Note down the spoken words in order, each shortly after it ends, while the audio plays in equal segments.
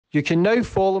You can now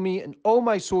follow me on all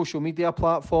my social media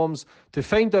platforms to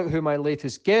find out who my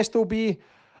latest guest will be.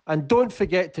 And don't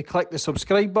forget to click the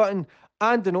subscribe button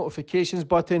and the notifications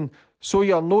button so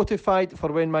you're notified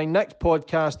for when my next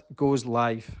podcast goes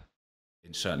live.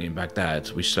 Certainly in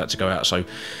Baghdad, we still had to go out. So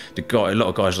a lot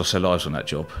of guys lost their lives on that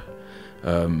job.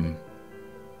 And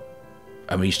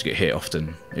we used to get hit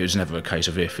often. It was never a case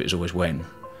of if, it was always when.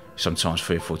 Sometimes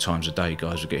 3 or 4 times a day,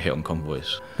 guys would get hit on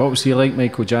convoys. What was he like,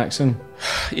 Michael Jackson?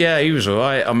 Yeah, he was all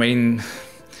right. I mean,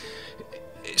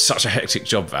 it's such a hectic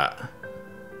job that.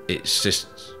 It's just...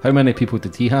 How many people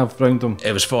did he have round him?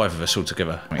 It was 5 of us all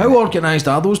together. How organised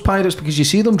are those pirates? Because you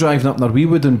see them driving up in their wee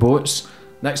wooden boats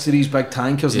next to these big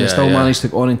tankers and they still manage to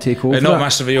go on and take over. They're not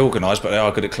massively organised, but they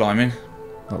are good at climbing.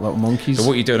 Like little monkeys. So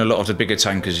what you do in a lot of the bigger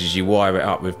tankers is you wire it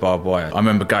up with barbed wire. I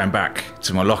remember going back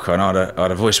to my locker and I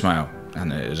had a voicemail. And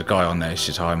there was a guy on there, he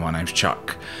said, "Hi, my name's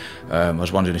Chuck. I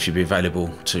was wondering if you'd be available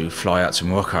to fly out to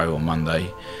Morocco on Monday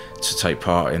to take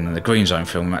part in the Green Zone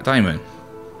film with Matt Damon."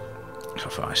 So I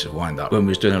thought, I said, wind up. When we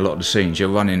was doing a lot of the scenes, you're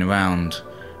running around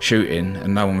shooting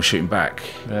and no one was shooting back.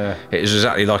 Yeah. It was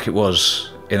exactly like it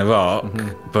was in Iraq,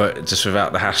 but just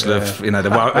without the hassle of,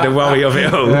 the worry of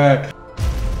it all. Yeah.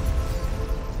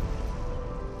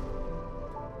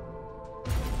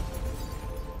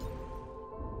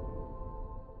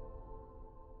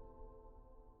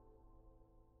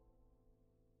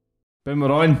 Boom,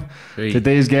 we're on. Hey.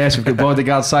 Today's guest, we've got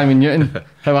Bodyguard Simon Newton.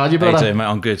 How are you, brother? How you doing, mate?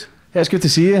 I'm good. Yeah, it's good to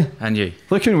see you. And you?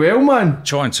 Looking well, man.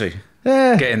 Trying to.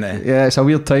 Yeah. Getting there. Yeah, it's a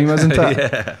weird time, isn't it?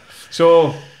 Yeah.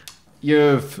 So,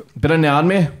 you've been in the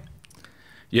army.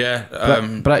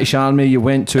 Yeah. British Army, you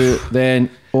went to then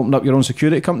opened up your own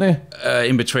security company?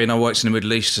 In between, I worked in the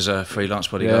Middle East as a freelance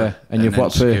bodyguard. Yeah, and you've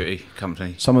worked for security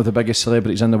company. Some of the biggest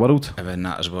celebrities in the world. And then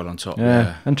that as well on top.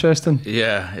 Yeah, interesting.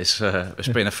 Yeah, it's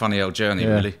been a funny old journey,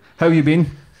 really. How have you been?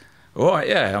 All right,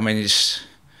 yeah. I mean, it's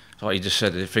like you just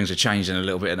said, things are changing a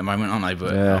little bit at the moment, aren't they?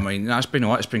 But I mean, no, it's been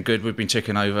all right. It's been good. We've been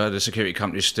ticking over. The security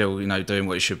company's still, doing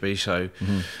what it should be. So,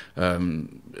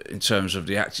 in terms of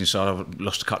the acting side, I've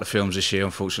lost a couple of films this year,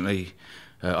 unfortunately.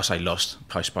 I say lost,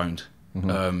 postponed.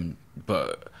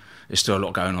 But there's still a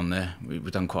lot going on there.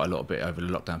 We've done quite a lot of it over the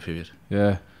lockdown period.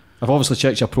 Yeah, I've obviously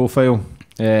checked your profile.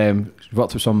 You've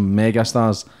worked with some mega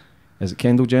stars. Is it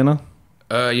Kendall Jenner?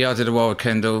 Yeah, I did a while with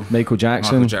Kendall. Michael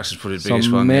Jackson. Michael Jackson's probably the biggest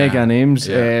one. Some mega names.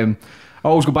 Yeah. I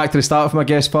always go back to the start of my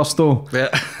guest first, though. Yeah.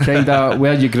 Kind of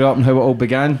where you grew up and how it all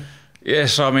began. Yeah,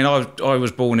 so I mean, I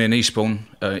was born in Eastbourne,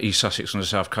 East Sussex on the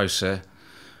south coast there.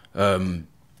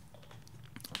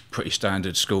 Pretty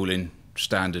standard schooling,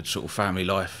 standard sort of family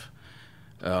life.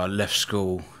 I left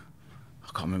school, I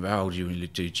can't remember how old you when you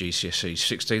do GCSE,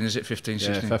 16 is it, 15,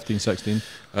 16? Yeah, 15, 16.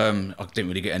 I didn't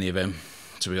really get any of them,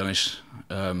 to be honest.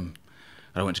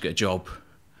 I went to get a job.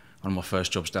 One of my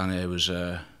first jobs down there was,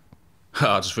 I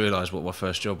just realised what my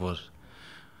first job was.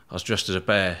 I was dressed as a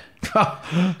bear.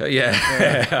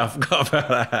 Yeah, I forgot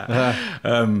about that.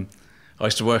 I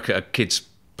used to work at a kid's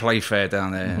play fair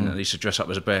down there, and I used to dress up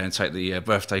as a bear and take the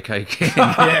birthday cake in.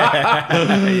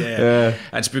 Yeah.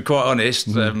 And to be quite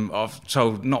honest, I've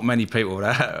told not many people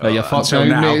that. You're fucked out,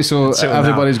 mate, so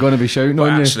everybody's going to be shouting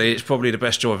on you. Actually, it's probably the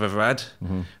best job I've ever had.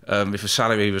 If the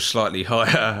salary was slightly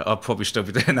higher, I'd probably still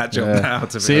be doing that job now,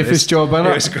 to be Safest honest. job,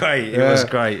 innit? It was great, it was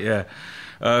great, yeah.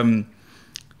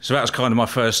 So that was kind of my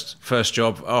first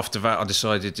job. After that, I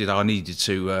decided I needed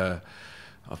to,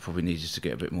 I probably needed to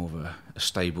get a bit more of a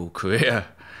stable career.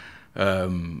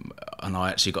 And I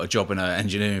actually got a job in an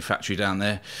engineering factory down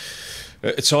there.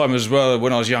 At the time as well,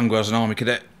 when I was younger, I was an army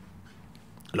cadet.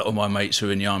 A lot of my mates who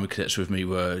were in the army cadets with me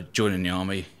were joining the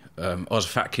army. I was a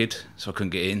fat kid, so I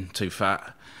couldn't get in, too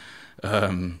fat.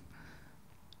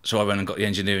 So I went and got the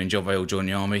engineering job. They all joined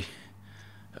the army.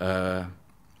 Got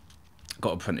an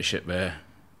apprenticeship there.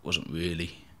 Wasn't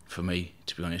really for me,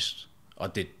 to be honest. I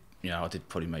did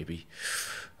probably maybe,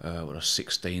 I was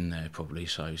 16 there probably,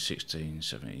 so 16,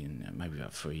 17, maybe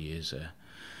about 3 years there.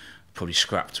 Probably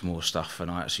scrapped more stuff than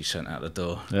I actually sent out the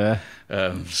door. Yeah.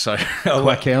 So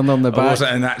quick hand on the back. I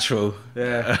wasn't a natural.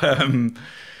 Yeah.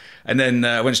 And then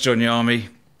I went to join the army.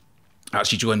 I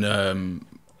actually joined, I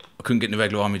couldn't get in the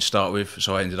regular army to start with,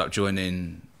 so I ended up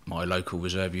joining my local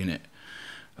reserve unit.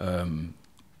 And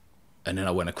then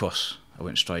I went across. I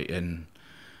went straight in.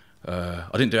 I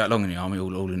didn't do that long in the army,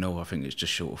 all in all. I think it's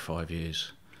just short of 5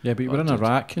 years. Yeah, but you were in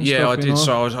Iraq and stuff. Yeah, I did.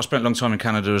 So I spent a long time in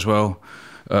Canada as well.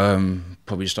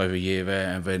 Probably just over a year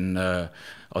there. And then I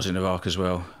was in Iraq as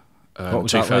well. What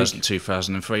was that like?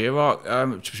 2003. Iraq,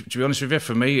 to be honest with you,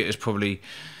 for me, it is probably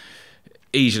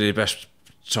easily the best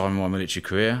time of my military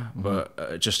career.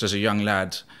 But just as a young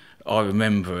lad, I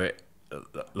remember it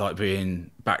like being,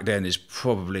 back then, is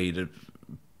probably the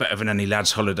better than any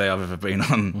lads' holiday I've ever been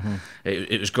on.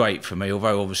 It was great for me,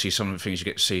 although obviously some of the things you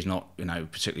get to see is not, you know,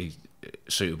 particularly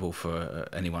suitable for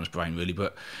anyone's brain really.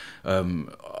 But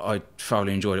I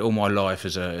thoroughly enjoyed it all my life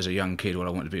as a young kid. What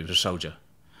I wanted to be was a soldier.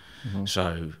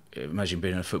 So imagine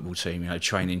being in a football team, you know,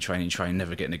 training,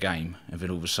 never getting a game, and then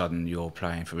all of a sudden you're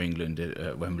playing for England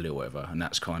at Wembley or whatever, and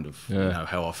that's kind of you know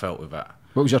how I felt with that.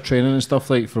 What was your training and stuff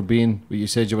like for being, you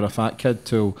said you were a fat kid,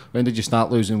 till when did you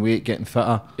start losing weight, getting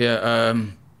fitter? Yeah,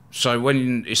 so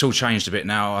when it's all changed a bit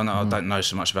now, I don't know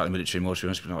so much about the military anymore, to be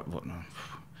honest, but what,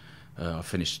 I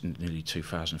finished in nearly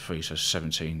 2003, so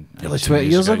 17. Nearly 20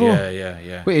 years ago?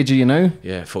 Yeah. What age are you now?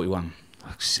 Yeah, 41.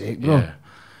 Fuck's sake, bro. Yeah.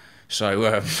 So,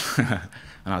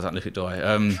 and I don't look at die.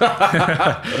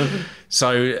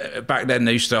 So back then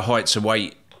they used to height to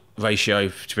weight ratio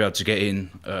to be able to get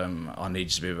in. I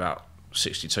needed to be about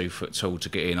 62 foot tall to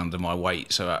get in under my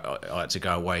weight, so I had to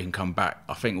go away and come back.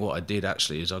 I think what I did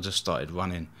actually is I just started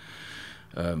running.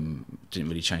 Didn't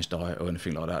really change diet or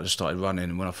anything like that. I just started running,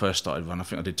 and when I first started running, I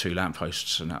think I did 2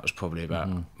 lampposts, and that was probably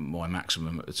about my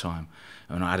maximum at the time.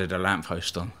 And I added a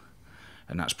lamppost on,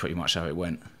 and that's pretty much how it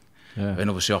went. Yeah. And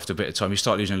obviously after a bit of time you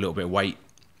start losing a little bit of weight.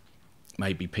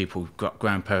 Maybe people,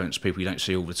 grandparents, people you don't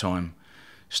see all the time,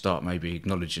 start maybe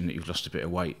acknowledging that you've lost a bit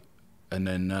of weight. And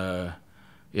then I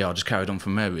just carried on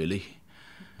from there really.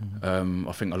 I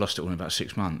think I lost it all in about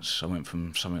 6 months. I went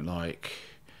from something like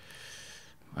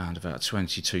around about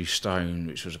 22 stone,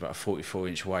 which was about a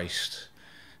 44-inch waist,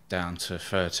 down to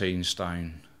 13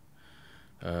 stone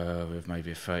with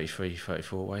maybe a 33,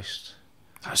 34 waist.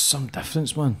 That's some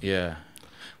difference, man. Yeah.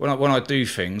 When I do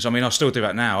things, I mean, I still do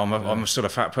that now. I'm still a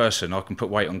fat person. I can put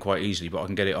weight on quite easily, but I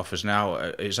can get it off as now.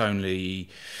 It's only,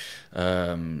 what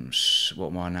am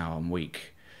I now? I'm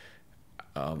week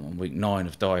 9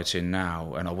 of dieting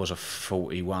now, and I was a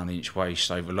 41-inch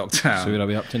waist over lockdown. So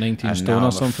you're up to 19 and stone now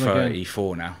or something I'm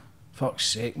 34 now. Fuck's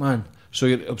sake, man. So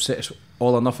you're upset, it's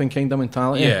all or nothing kind of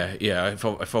mentality? Yeah.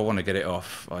 If I want to get it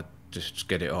off, I just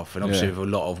get it off. And obviously with a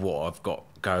lot of what I've got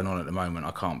going on at the moment,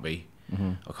 I can't be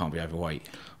overweight.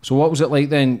 So what was it like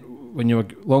then when you were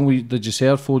did you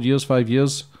serve? 4 years, 5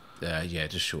 years? Yeah,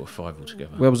 just short of 5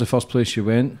 altogether. Where was the first place you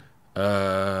went?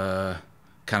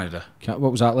 Canada.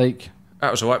 What was that like?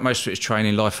 That was alright. Most of it was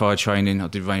training, live fire training. I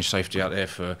did range safety out there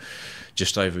for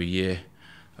just over a year.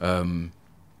 That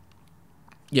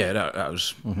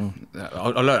was. I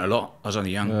learned a lot. I was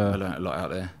only young. I learned a lot out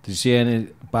there. Did you see any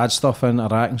bad stuff in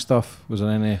Iraq and stuff? Was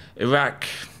there any? Iraq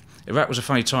was a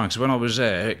funny time because when I was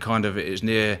there, it was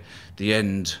near the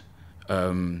end.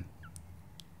 When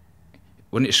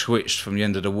it switched from the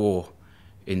end of the war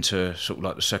into sort of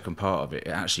like the second part of it, it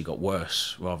actually got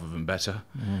worse rather than better.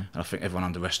 And I think everyone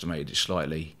underestimated it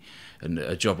slightly. And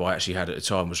a job I actually had at the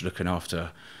time was looking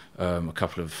after a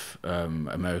couple of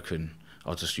American,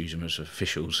 I'll just use them as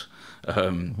officials,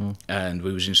 and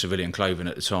we was in civilian clothing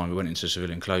at the time. We went into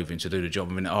civilian clothing to do the job.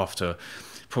 I mean, after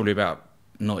probably about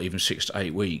not even 6 to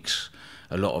 8 weeks,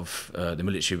 a lot of the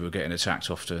military were getting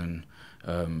attacked often,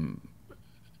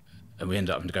 and we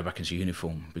ended up having to go back into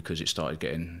uniform because it started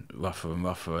getting rougher and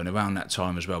rougher. And around that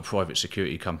time as well, private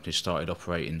security companies started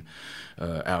operating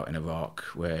out in Iraq,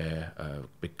 where a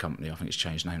big company, I think it's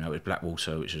changed name now, it was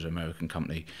Blackwater, which is an American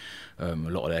company. A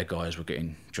lot of their guys were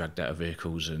getting dragged out of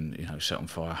vehicles and set on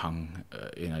fire, hung,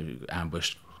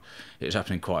 ambushed. It was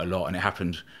happening quite a lot, and it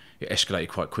escalated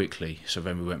quite quickly. So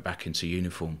then we went back into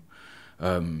uniform.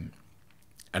 And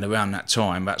around that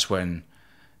time, that's when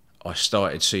I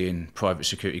started seeing private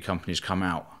security companies come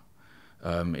out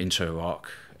into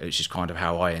Iraq, which is kind of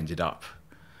how I ended up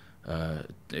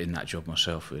in that job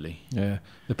myself, really. Yeah,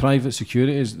 the private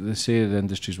securities, they say the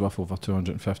industry's worth over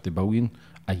 250 billion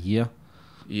a year.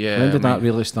 Yeah. When did that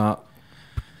really start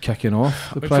kicking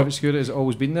off? The private security, has it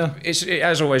always been there? It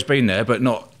has always been there, but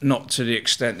not to the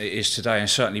extent it is today. And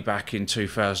certainly back in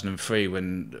 2003,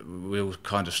 when we all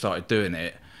kind of started doing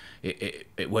it,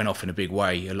 it went off in a big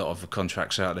way. A lot of the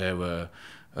contracts out there were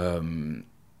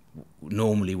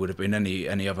normally would have been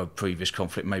any other previous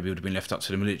conflict maybe would have been left up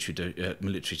to the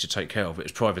military to take care of. It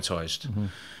was privatised.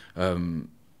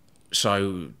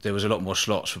 So there was a lot more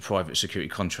slots for private security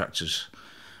contractors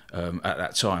at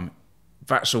that time.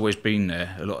 That's always been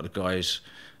there. A lot of the guys,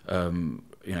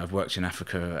 I've worked in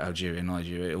Africa, Algeria,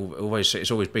 Nigeria.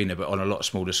 It's always been there, but on a lot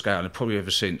smaller scale. And probably ever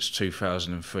since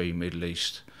 2003, Middle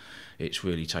East, it's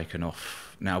really taken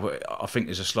off now. But I think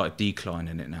there's a slight decline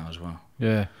in it now as well.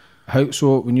 Yeah.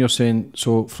 So when you're saying,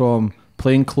 from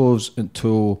plain clothes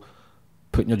until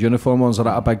putting your uniform on, is that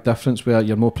a big difference where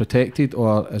you're more protected,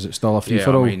 or is it still a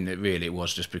free-for-all? Yeah, I mean, it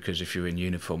was just because if you're in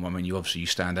uniform, I mean, you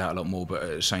stand out a lot more, but at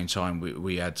the same time,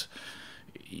 we had...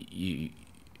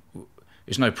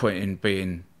 there's no point in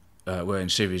being were in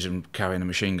civvies and carrying a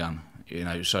machine gun. You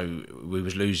know, so we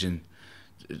was losing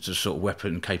the sort of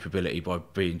weapon capability by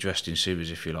being dressed in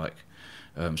civvies, if you like.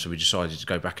 So we decided to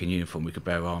go back in uniform. We could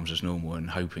bear arms as normal, and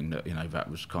hoping that, you know, that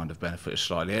was kind of benefit us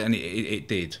slightly, and it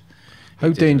did. How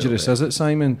dangerous is it,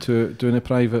 Simon, to doing a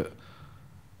private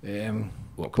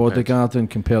bodyguarding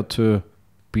compared to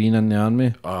being in the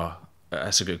army? Oh,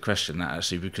 that's a good question, that,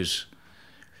 actually, because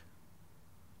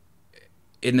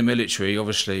in the military,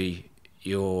 obviously,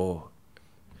 you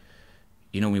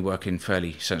normally work in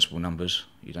fairly sensible numbers.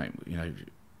 You don't, you know,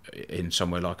 in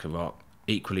somewhere like Iraq.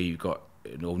 Equally, you've got,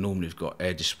 or normally you've got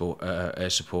air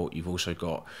support. You've also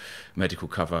got medical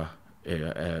cover,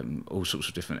 all sorts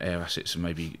of different air assets, and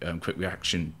maybe quick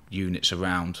reaction units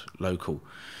around local.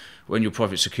 When you're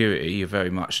private security, you're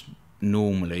very much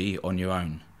normally on your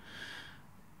own.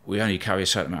 We only carry a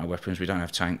certain amount of weapons. We don't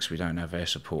have tanks. We don't have air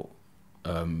support.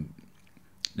 The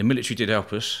military did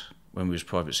help us when we was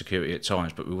private security at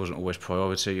times, but we wasn't always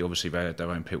priority. Obviously, they had their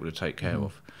own people to take care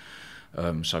of.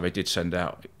 So they did send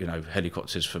out, you know,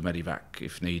 helicopters for medevac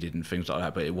if needed and things like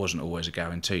that, but it wasn't always a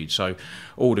guaranteed. So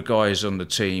all the guys on the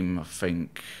team, I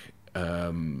think,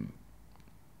 about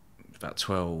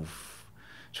 12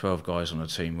 guys on the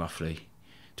team roughly,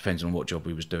 depending on what job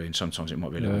we was doing. Sometimes it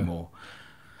might be a little bit more.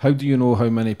 How do you know how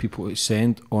many people to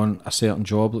send on a certain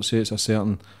job? Let's say it's a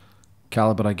certain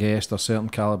calibre of guest, a certain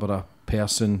calibre of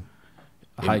person,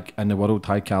 high in the world,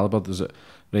 high calibre. Does it,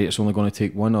 right, it's only going to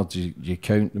take one, or do you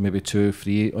count maybe 2,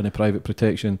 3 on a private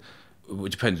protection?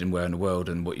 It depends on where in the world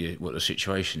and what the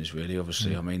situation is, really.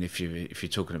 Obviously, I mean, if you're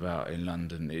talking about in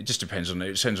London, it just depends on,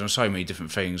 it depends on so many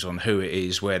different things, on who it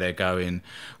is, where they're going,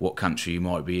 what country you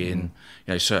might be in.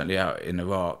 You know, certainly out in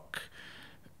Iraq,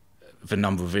 the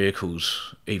number of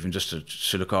vehicles, even just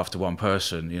to look after one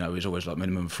person, you know, is always like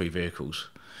minimum 3 vehicles,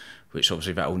 which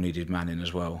obviously that all needed manning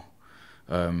as well.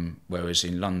 Whereas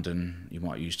in London, you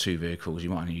might use 2 vehicles, you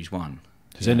might only use 1.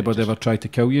 Has anybody ever tried to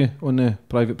kill you on the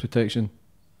private protection?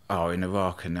 Oh, in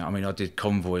Iraq, and I mean, I did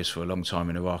convoys for a long time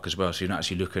in Iraq as well. So you're not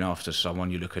actually looking after someone;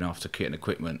 you're looking after kit and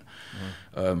equipment.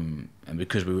 And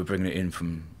because we were bringing it in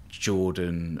from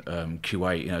Jordan,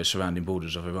 Kuwait, you know, surrounding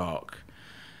borders of Iraq,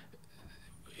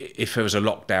 if there was a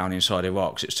lockdown inside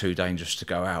Iraq, 'cause it's too dangerous to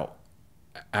go out,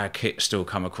 our kit still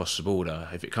come across the border.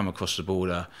 If it come across the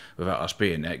border without us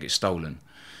being there, it gets stolen.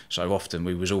 So often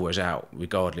we was always out,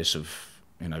 regardless of,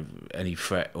 you know, any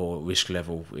threat or risk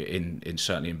level in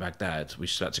certainly in Baghdad. We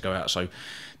still had to go out. So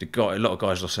a lot of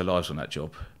guys lost their lives on that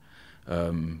job.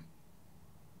 And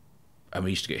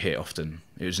we used to get hit often.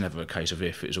 It was never a case of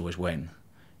if, it was always when.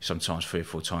 Sometimes 3 or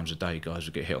 4 times a day, guys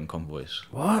would get hit on convoys.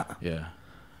 What? Yeah.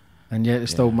 And yet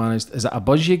it's still managed. Is it a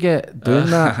buzz you get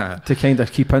doing that to kind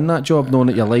of keep in that job, knowing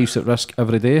that your life's at risk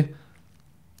every day?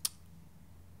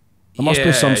 There must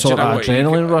be some sort of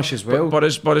adrenaline rush as well. By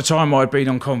the time I'd been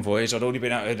on convoys, I'd already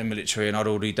been out in the military, and I'd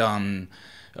already done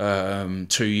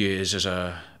 2 years as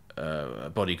a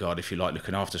bodyguard, if you like,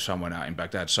 looking after someone out in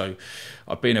Baghdad. So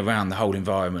I've been around the whole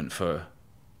environment for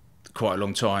quite a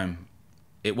long time.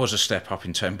 It was a step up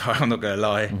in tempo, I'm not going to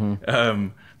lie.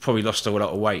 Probably lost a lot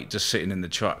of weight just sitting in the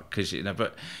truck, because, you know,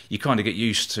 but you kind of get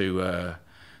used to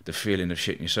the feeling of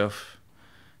shitting yourself.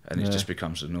 And it just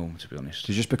becomes the norm, to be honest.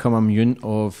 Do you just become immune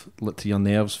to your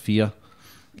nerves, fear?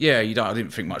 Yeah, I didn't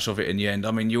think much of it in the end.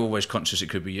 I mean, you're always conscious it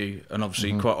could be you, and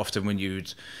obviously quite often when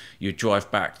you'd drive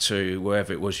back to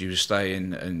wherever it was you were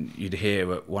staying, and you'd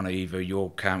hear at one of either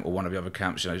your camp or one of the other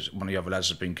camps, you know, one of the other lads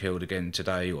has been killed again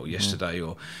today or yesterday,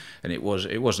 and it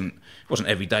wasn't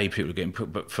every day people were getting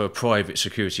put, but for a private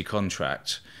security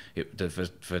contract,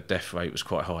 the death rate was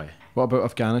quite high. What about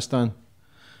Afghanistan?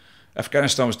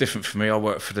 Afghanistan was different for me. I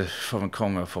worked for the Foreign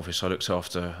Commonwealth Office. I looked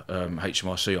after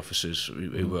HMRC officers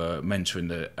who were mentoring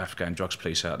the Afghan drugs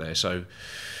police out there. So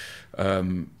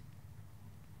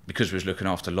because we was looking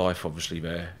after life, obviously,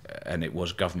 there, and it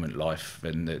was government life,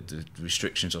 then the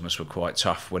restrictions on us were quite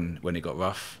tough when it got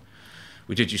rough.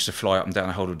 We did used to fly up and down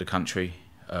the whole of the country,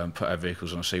 put our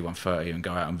vehicles on a C-130 and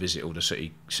go out and visit all the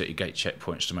city gate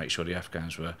checkpoints to make sure the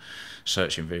Afghans were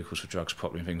searching vehicles for drugs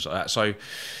properly and things like that. So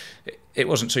it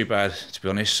wasn't too bad, to be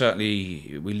honest.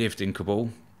 Certainly we lived in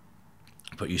Kabul,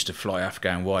 but used to fly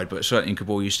Afghan wide. But certainly in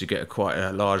Kabul used to get quite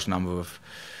a large number of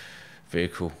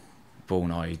vehicle-borne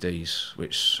IEDs,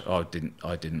 which I didn't.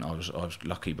 I was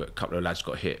lucky, but a couple of lads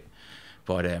got hit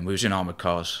by them. We was in armoured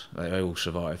cars. They all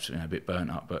survived, you know, a bit burnt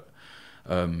up, but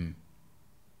I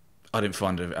didn't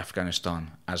find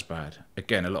Afghanistan as bad.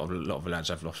 Again, a lot of the lads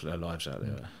have lost their lives out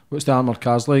there. What's the armoured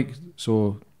cars like?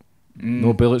 So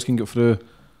no bullets can get through?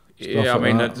 Yeah, I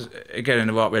mean, again, in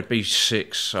Iraq we had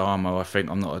B6 armour. I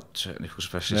think, I'm not a technical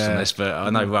specialist in this, but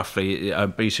I know roughly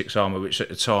B6 armour, which at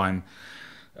the time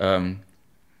sort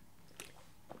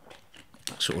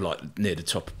of like near the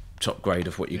top grade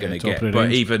of what you're going to top get. of the But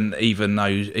range.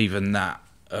 even that,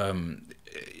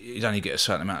 you'd only get a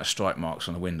certain amount of strike marks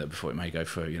on the window before it may go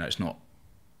through. You know, it's not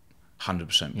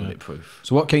 100% bulletproof.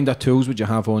 So what kind of tools would you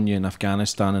have on you in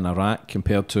Afghanistan and Iraq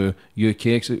compared to UK?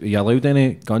 Are you allowed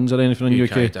any guns or anything in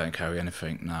UK? Don't carry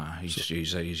anything. No, you just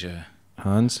use these. Yeah.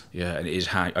 Hands? Yeah, and it is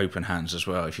open hands as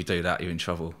well. If you do that, you're in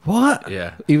trouble. What?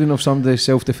 Yeah. Even if somebody's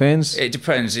self-defence? It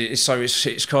depends.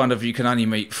 It's kind of, you can only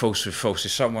meet false with false.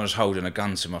 If someone's holding a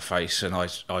gun to my face and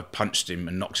I punched him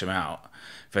and knocked him out,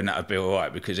 then that would be all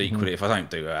right, because equally, if I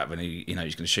don't do that, then he's going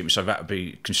to shoot me. So that would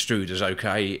be construed as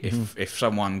okay. If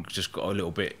someone just got a little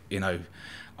bit,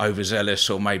 overzealous,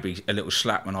 or maybe a little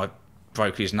slap when I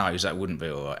broke his nose, that wouldn't be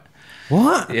all right.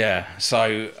 What? Yeah, so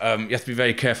you have to be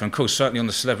very careful. And of course, certainly on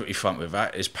the celebrity front with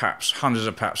that, is paps, hundreds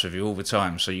of paps with you all the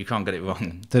time, so you can't get it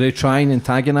wrong. Do they try and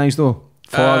antagonise though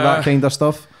for that kind of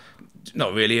stuff?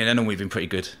 Not really, and they're normally been pretty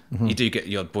good. You do get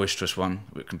the odd boisterous one,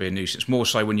 which can be a nuisance. More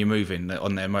so when you're moving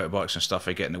on their motorbikes and stuff,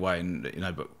 they get in the way, and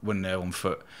but when they're on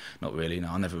foot, not really.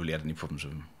 No, I never really had any problems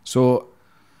with them. So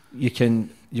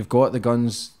you've got the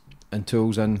guns and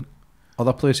tools in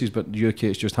other places, but the UK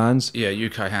it's just hands. Yeah,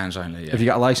 UK hands only. Yeah. Have you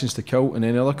got a licence to kill in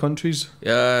any other countries?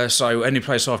 So any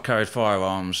place I've carried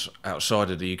firearms outside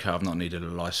of the UK, I've not needed a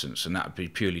licence, and that would be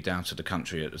purely down to the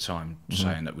country at the time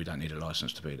saying that we don't need a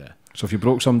licence to be there. So if you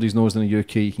broke somebody's nose in the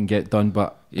UK, you can get done,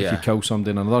 but if you kill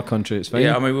somebody in another country, it's fine.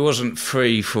 Yeah, I mean, we wasn't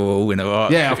free for all in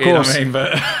Iraq. Yeah, of course. You know what I mean?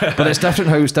 But but it's different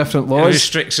how it's different laws.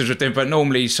 Restrictions with them, but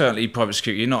normally, certainly, private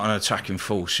security, you're not an attacking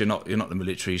force. You're not the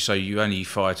military, so you only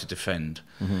fire to defend.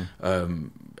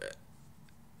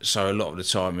 So a lot of the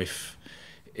time, if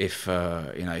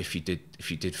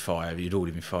you did fire, you'd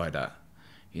already been fired at.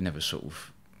 You never sort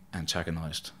of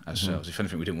antagonised ourselves. If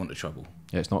anything, we didn't want the trouble.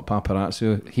 Yeah, it's not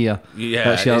paparazzi here. Yeah,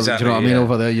 That's your, exactly. Do you know what I mean?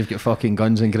 Over there, you've got fucking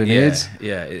guns and grenades.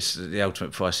 Yeah, it's the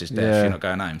ultimate price is death. Yeah. You're not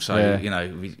going home. So Yeah.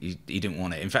 you didn't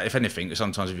want it. In fact, if anything,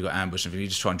 sometimes if you got ambushed, if you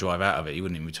just try and drive out of it, you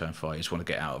wouldn't even return fire. You just want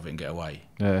to get out of it and get away.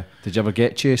 Yeah. Did you ever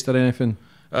get chased or anything?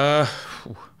 Not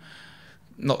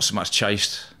so much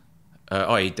chased.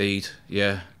 IED'd,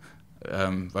 yeah.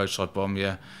 Roadside bomb,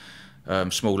 yeah.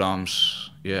 Small arms,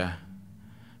 yeah.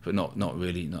 But not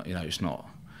really. It's not.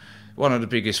 One of the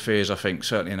biggest fears, I think,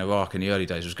 certainly in Iraq in the early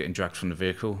days, was getting dragged from the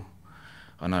vehicle.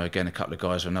 I know, again, a couple of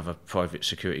guys from another private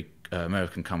security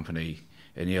American company,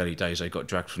 in the early days, they got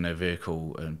dragged from their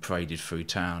vehicle and paraded through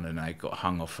town, and they got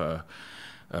hung off a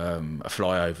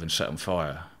flyover and set on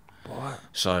fire. What?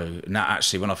 So now,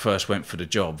 actually, when I first went for the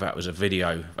job, that was a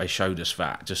video. They showed us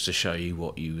that just to show you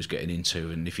what you was getting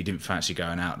into, and if you didn't fancy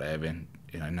going out there, then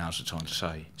now's the time to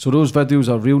say. So those videos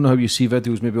are real now. You see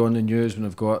videos maybe on the news when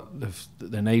they've got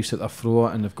the knives at their throat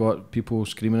and they've got people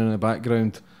screaming in the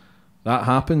background. That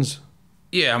happens.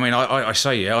 Yeah, I mean, I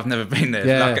say I've never been there,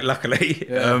 Yeah. luckily.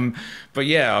 Yeah. But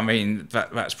yeah, I mean,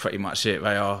 that's pretty much it.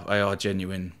 They are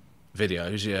genuine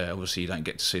videos. Yeah, obviously you don't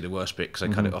get to see the worst bit because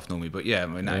they cut it off normally. But yeah, I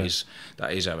mean,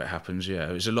 that is how it happens. Yeah,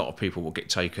 there's a lot of people will get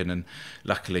taken, and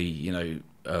luckily,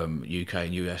 UK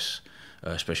and US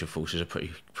special forces are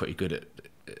pretty good at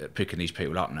picking these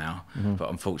people up now. But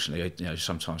unfortunately,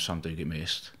 sometimes some do get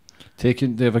missed. They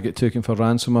ever get taken for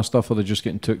ransom or stuff, or they're just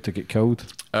getting took to get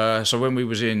killed? So when we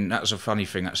was in, that was a funny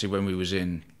thing actually. When we was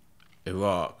in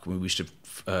Iraq, we used to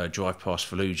drive past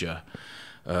Fallujah.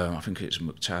 I think it's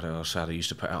Muqtada or Sada used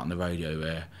to put out on the radio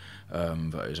there,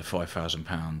 but it was a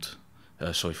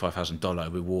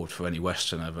 $5,000 reward for any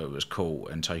Westerner that was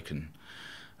caught and taken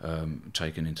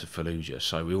into Fallujah.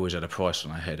 So we always had a price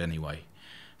on our head anyway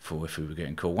for if we were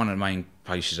getting caught. One of the main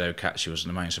places they would catch you was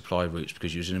in the main supply routes,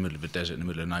 because you was in the middle of the desert, in the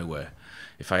middle of nowhere.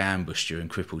 If they ambushed you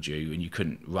and crippled you and you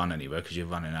couldn't run anywhere because you're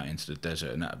running out into the desert,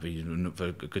 and that would be a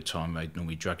good time, they'd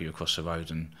normally drag you across the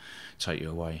road and take you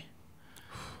away.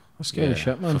 That's scary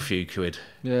shit, man. For a few quid.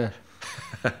 Yeah.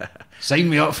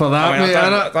 Sign me up for that, mate.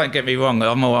 Don't get me wrong,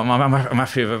 I'm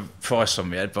happy with a price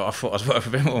on my head, but I thought I was worth a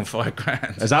bit more than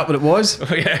 $5,000. Is that what it was?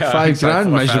 Yeah,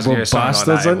 $5,000, miserable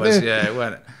bastards, aren't they? Yeah, it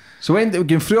went. So when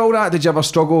going through all that, did you ever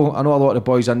struggle? I know a lot of the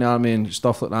boys in the army and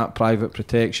stuff like that, private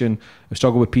protection,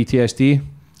 struggle with PTSD?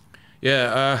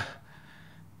 Yeah,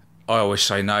 I always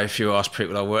say no. If you ask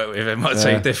people I work with, it might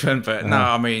say different, but no,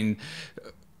 I mean,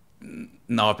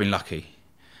 no, I've been lucky.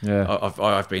 Yeah,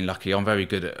 I've been lucky. I'm very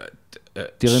good at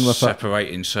dealing with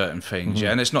separating certain things.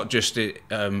 Yeah, and it's not just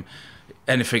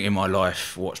anything in my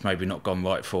life what's maybe not gone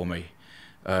right for me.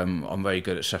 I'm very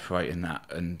good at separating that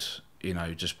and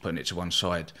just putting it to one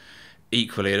side.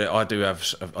 Equally, I do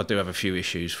have a few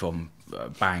issues from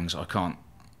bangs. I can't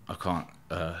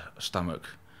stomach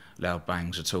loud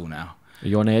bangs at all now. Are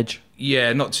you on edge?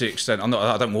 Yeah, not to the extent.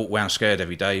 I don't walk around scared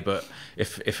every day, but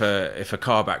if a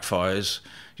car backfires,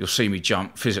 you'll see me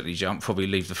physically jump, probably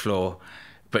leave the floor.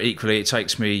 But equally, it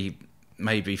takes me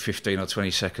maybe 15 or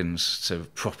 20 seconds to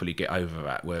properly get over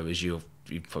that, whereas you've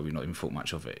probably not even thought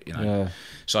much of it, you know. Yeah.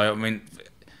 So I mean,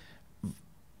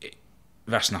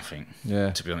 that's nothing.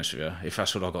 Yeah. To be honest with you, if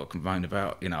that's what I got to complain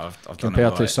about, you know, I've done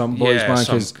compared it to right. some boys, man,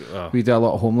 because we do a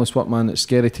lot of homeless work, man. It's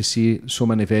scary to see so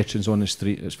many veterans on the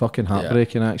street. It's fucking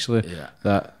heartbreaking, actually,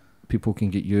 that people can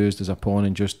get used as a pawn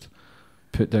and just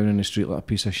put down in the street like a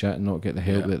piece of shit and not get the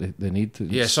help that they need.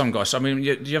 Some guys. I mean,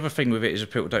 the other thing with it is that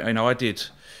people don't. You know, I did.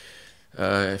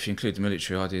 If you include the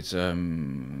military, I did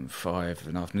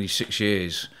 5.5, nearly 6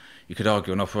 years. You could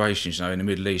argue on operations, you know, in the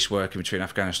Middle East, working between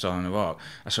Afghanistan and Iraq.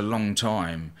 That's a long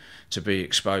time to be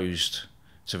exposed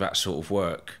to that sort of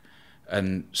work.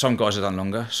 And some guys have done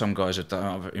longer, some guys have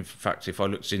done. In fact, if I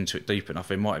looked into it deep enough,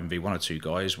 there might even be one or two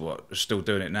guys what are still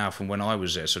doing it now from when I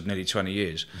was there, so nearly 20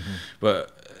 years. Mm-hmm.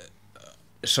 But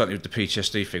certainly with the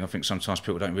PTSD thing, I think sometimes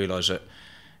people don't realise that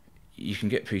you can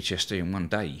get PTSD in one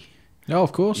day. Oh,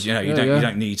 of course. You know, you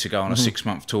don't need to go on a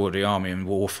 6-month tour of the army and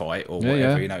war fight or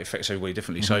whatever. You know, it affects everybody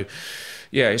differently. So,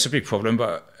 yeah, it's a big problem.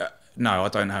 But no, I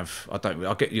don't. I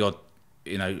get the odd.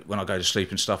 You know, when I go to sleep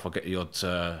and stuff, I get the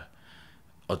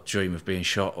odd dream of being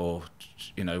shot or,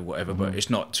 you know, whatever. But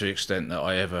it's not to the extent that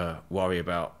I ever worry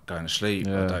about going to sleep.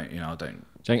 I don't. You know, I don't.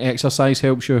 Do you think exercise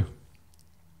helps you?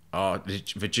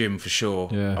 The gym for sure.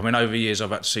 Yeah. I mean, over the years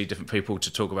I've had to see different people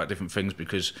to talk about different things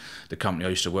because the company I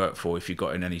used to work for, if you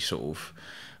got in any sort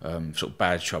of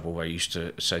bad trouble, they used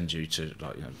to send you to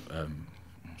like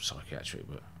psychiatric,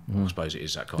 but I suppose it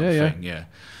is that kind of thing. Yeah.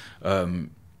 And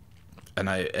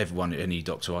any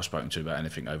doctor I've spoken to about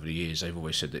anything over the years, they've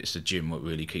always said that it's the gym what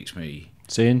really keeps me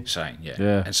sane.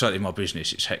 Yeah. And certainly my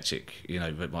business, it's hectic. You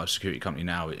know, but my security company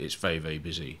now, it's very, very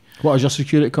busy. What is your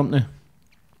security company?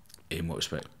 In what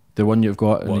respect? The one you've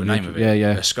got. What the name of it?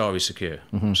 Yeah. Ascari Secure.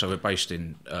 Mm-hmm. So we're based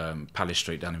in Palace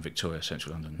Street down in Victoria,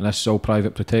 central London. And that's all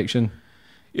private protection?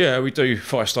 Yeah, we do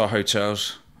 5-star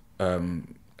hotels,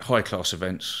 high-class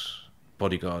events,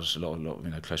 bodyguards, a lot of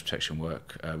you know, close protection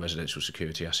work, residential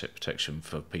security, asset protection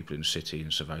for people in the city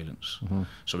and surveillance. Mm-hmm.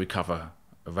 So we cover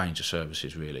a range of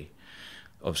services, really.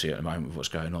 Obviously, at the moment, with what's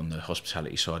going on, the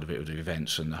hospitality side of it with the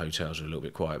events and the hotels are a little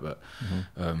bit quiet, but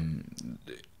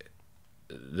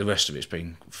the rest of it's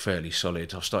been fairly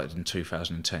solid. I started in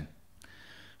 2010,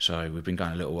 so we've been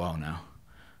going a little while now,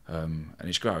 and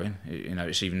it's growing. You know,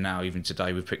 it's even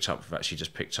today we've actually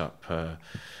just picked up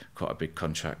quite a big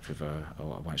contract with I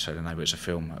won't say the name, but it's a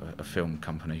film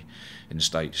company in the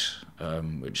States,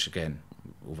 which again,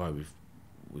 although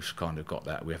we've kind of got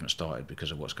that, we haven't started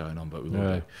because of what's going on, but we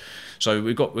will do. So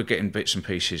we're getting bits and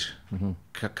pieces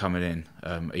coming in,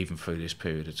 even through this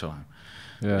period of time.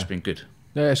 Yeah. It's been good.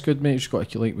 Yeah, it's good, mate. You've just got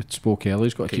to, like we spoke earlier,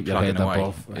 you've got to keep your head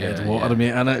above head water,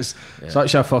 mate. And it's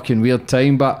such a fucking weird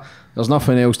time, but there's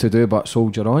nothing else to do but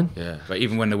soldier on. Yeah, but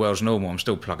even when the world's normal, I'm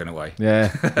still plugging away.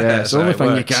 Yeah, it's the only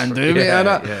thing you can do, mate,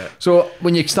 innit? Yeah. So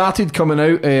when you started coming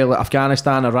out like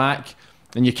Afghanistan, Iraq,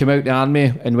 and you came out the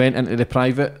army and went into the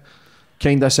private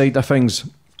kind of side of things,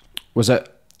 was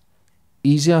it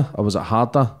easier or was it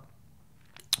harder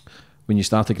when you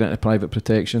started getting into private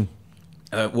protection?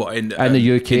 In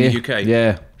the UK? In the UK,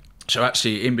 yeah. So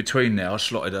actually, in between there,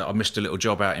 I missed a little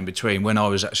job out in between. When I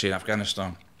was actually in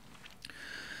Afghanistan,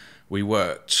 we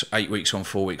worked 8 weeks on,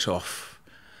 4 weeks off,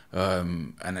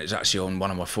 and it's actually on one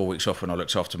of my 4 weeks off when I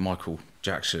looked after Micheal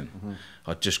Jackson.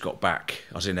 I just got back.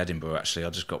 I was in Edinburgh actually. I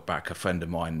just got back. A friend of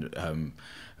mine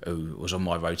who was on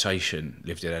my rotation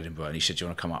lived in Edinburgh, and he said, "Do you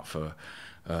want to come up for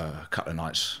a couple of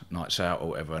nights out or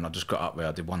whatever?" And I just got up there.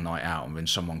 I did one night out, and then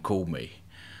someone called me.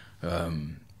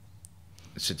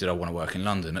 Said, did I want to work in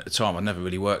London? At the time, I'd never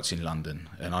really worked in London,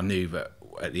 and I knew that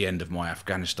at the end of my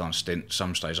Afghanistan stint,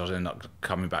 some stage I was end up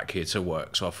coming back here to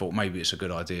work. So I thought maybe it's a good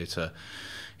idea to,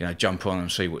 you know, jump on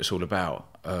and see what it's all about.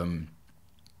 And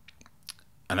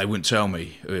they wouldn't tell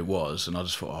me who it was, and I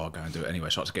just thought, I'll go and do it anyway.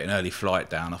 So I had to get an early flight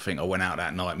down. I think I went out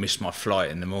that night, missed my flight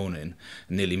in the morning,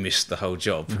 and nearly missed the whole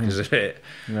job because of it.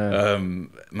 Yeah.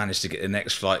 Managed to get the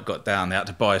next flight, got down there, had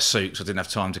to buy a suit, so I didn't have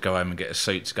time to go home and get a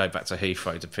suit to go back to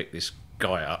Heathrow to pick this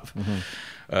guy up.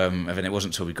 And then it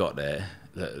wasn't until we got there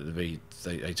that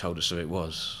they told us who it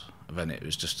was. And then it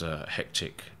was just a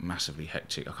hectic, massively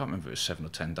hectic. I can't remember if it was 7 or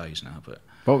 10 days now. But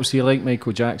what was he like,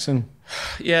 Micheal Jackson?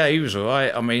 Yeah, he was all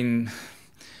right. I mean,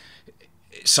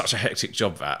 it's such a hectic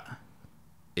job that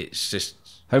it's just.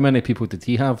 How many people did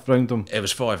he have around him? It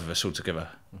was 5 of us all together.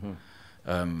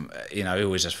 You know, he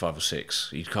always has 5 or 6.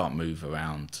 You can't move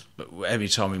around. But every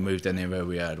time we moved anywhere,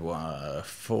 we had 4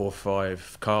 or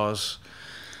 5 cars.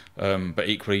 But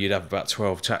equally, you'd have about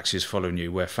 12 taxis following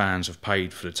you where fans have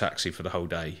paid for the taxi for the whole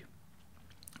day.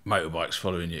 Motorbikes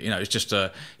following you. You know, it's just you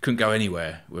couldn't go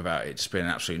anywhere without it just being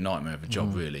an absolute nightmare of a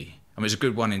job, really. I mean, it's a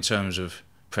good one in terms of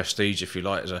prestige, if you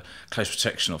like, as a close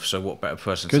protection officer. What better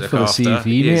person good to look for the after?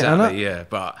 CV, mate, exactly, innit? yeah.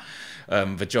 But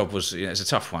the job was, it's a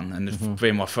tough one, and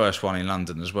being my first one in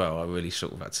London as well, I really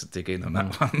sort of had to dig in on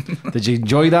that one. Did you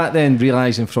enjoy that then,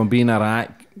 realising from being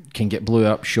Iraq, can get blew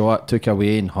up, shot, took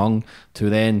away and hung, to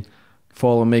then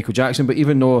following Michael Jackson? But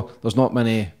even though there's not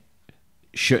many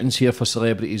shootings here for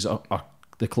celebrities or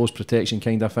the close protection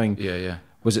kind of thing, Yeah.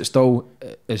 was it still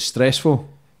as stressful?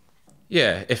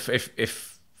 Yeah,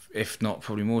 if not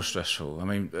probably more stressful. I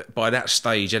mean, by that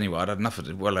stage anyway, I'd had enough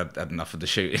of the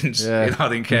shootings. Yeah. You know, I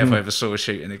didn't care if I ever saw a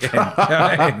shooting again. You know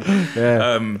what I mean?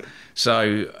 Yeah.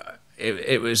 So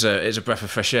it was a breath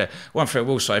of fresh air. One thing I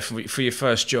will say, for your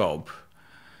first job,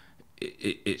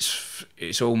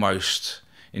 it's almost,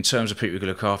 in terms of people who can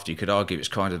look after you, could argue it's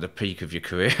kind of the peak of your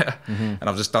career. And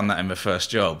I've just done that in my first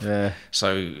job. Yeah.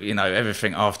 So, you know,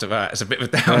 everything after that is a bit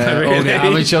of a downer, really. All the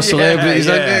amateur celebrities,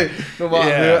 no matter who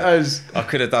it is. I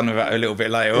could have done with that a little bit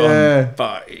later on.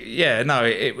 But yeah, no,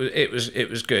 it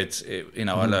was good.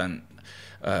 I learned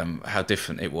how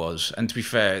different it was. And to be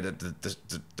fair,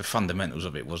 the fundamentals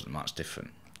of it wasn't much different.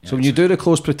 So when you do the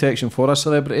close protection for a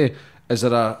celebrity, is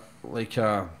there a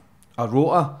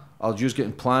rota? Are you just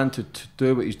getting planned to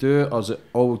do what he's doing, or is it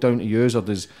all down to you, or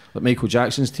does like Michael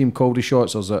Jackson's team call the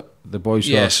shots, or is it the boys?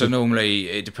 Yeah, so normally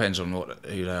it depends on who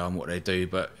they are and what they do,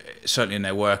 but certainly in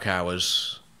their work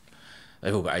hours,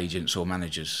 they've all got agents or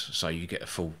managers, so you get a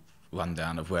full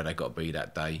rundown of where they got to be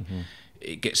that day.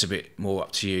 It gets a bit more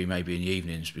up to you maybe in the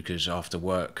evenings, because after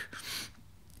work,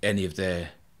 any of their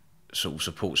sort of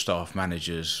support staff,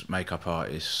 managers, makeup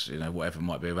artists, whatever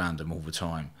might be around them all the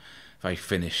time, they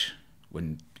finish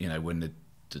when the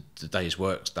day's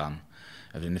work's done.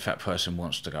 And then if that person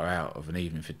wants to go out of an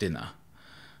evening for dinner,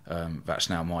 that's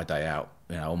now my day out,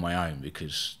 on my own,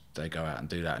 because they go out and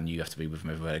do that, and you have to be with them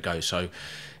everywhere they go. So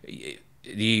the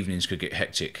evenings could get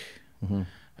hectic,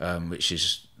 which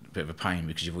is a bit of a pain,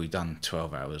 because you've already done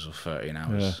 12 hours or 13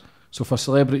 hours. Yeah. So for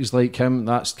celebrities like him,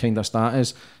 that's kind of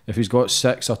status. If he's got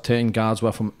 6 or 10 guards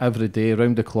with him every day,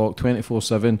 round the clock,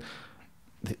 24/7,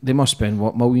 they must spend,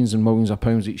 millions and millions of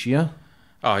pounds each year?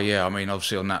 Oh yeah, I mean,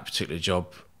 obviously on that particular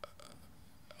job,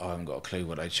 I haven't got a clue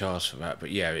what they charge for that, but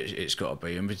yeah, it's got to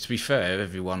be. And to be fair,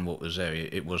 everyone what was there,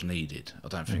 it was needed. I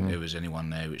don't think there was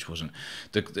anyone there which wasn't.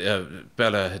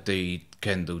 Bella Hadid,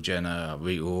 Kendall Jenner,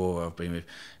 Rita Ora,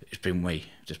 it's been me,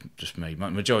 just me.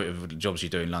 Majority of the jobs you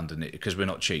do in London, because we're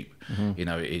not cheap, it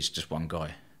is just one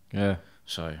guy. Yeah.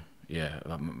 So yeah,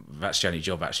 that's the only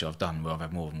job actually I've done where I've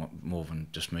had more than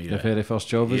just me. The very first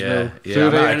job as well.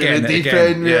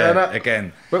 Yeah,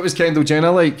 again. What was Kendall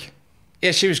Jenner like?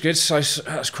 Yeah, she was good. So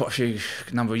that's quite a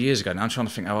number of years ago now. I'm trying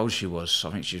to think how old she was.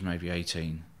 I think she was maybe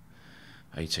 18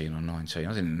 or 19.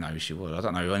 I didn't know who she was. I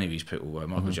don't know who any of these people were.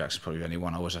 Michael Jackson's probably the only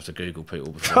one. I always have to Google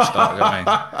people before I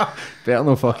start. Better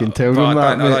not fucking tell them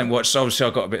I that. don't watch. Obviously,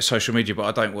 I've got a bit of social media, but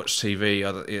I don't watch TV.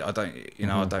 I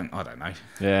don't know.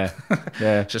 Yeah.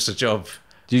 It's just a job.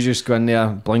 Do you just go in there,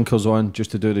 blinkers on,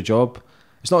 just to do the job?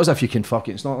 It's not as if you can fuck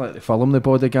it. It's not like the film The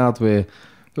Bodyguard where,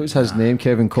 what was his name?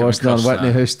 Kevin Costner and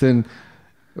Whitney Houston.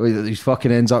 He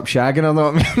fucking ends up shagging or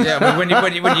not. Yeah, but when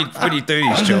you do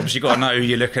these jobs, you got to know who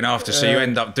you're looking after. So you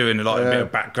end up doing a bit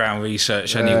of background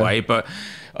research anyway. But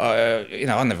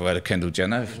I never heard of Kendall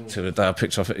Jenner till the day I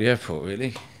picked her off at the airport.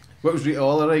 Really. What was Rita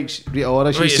Ora like? Rita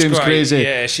Ora, she seems great. crazy.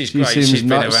 Yeah, she's great. She's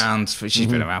nuts. been around. She's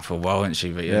been around for a while, hasn't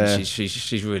she? But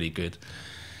she's really good.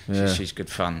 Yeah. She's good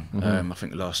fun. I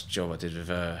think the last job I did with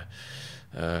her,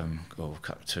 2 or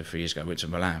 3 years ago, I went to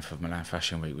Milan for Milan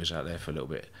Fashion Week. Was out there for a little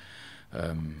bit.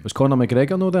 Was Conor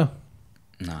McGregor no there?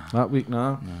 Nah. That week,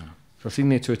 nah. So I've seen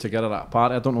they two together at a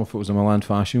party. I don't know if it was a Milan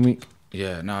Fashion Week.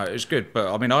 Yeah, no, it was good. But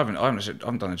I mean, I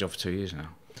haven't done a job for 2 years now.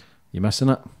 You missing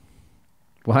it?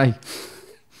 Why?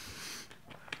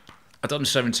 I've done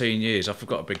 17 years. I've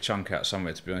got a big chunk out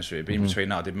somewhere, to be honest with you. But in between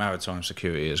that, I did maritime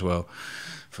security as well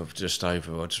for just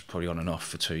over, just probably on and off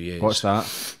for 2 years. What's that?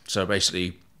 So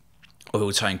basically,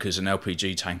 oil tankers and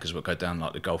LPG tankers would go down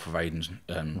like the Gulf of Aden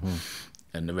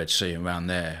and the Red Sea, and around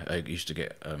there, they used to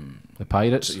get the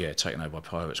pirates. Yeah, taken over by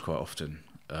pirates quite often.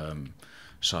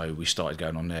 So we started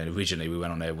going on there. Originally, we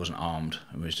went on there, it wasn't armed,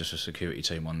 and there was just a security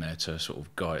team on there to sort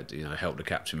of guide, help the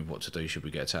captain with what to do should we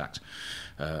get attacked.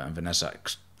 And then as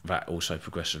that also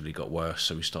progressively got worse,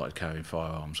 so we started carrying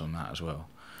firearms on that as well.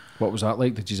 What was that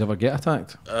like? Did you ever get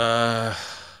attacked?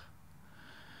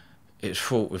 It's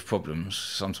fraught with problems.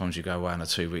 Sometimes you go away on a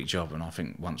 2-week job, and I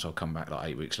think once I'll come back like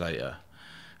 8 weeks later,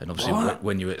 And obviously,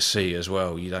 when you're at sea as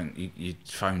well, your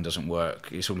phone doesn't work.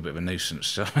 It's all a bit of a nuisance.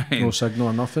 So, no signal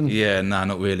or nothing? Yeah, no,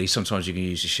 not really. Sometimes you can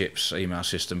use the ship's email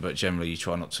system, but generally you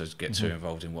try not to get too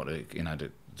involved in what the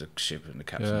ship and the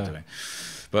captain are doing.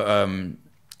 But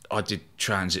I did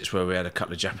transits where we had a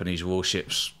couple of Japanese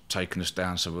warships taking us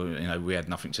down, so we had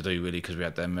nothing to do really because we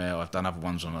had them there. I've done other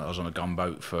ones I was on a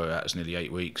gunboat for that was nearly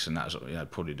 8 weeks, and that was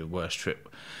probably the worst trip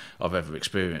I've ever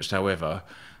experienced. However,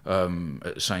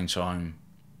 at the same time,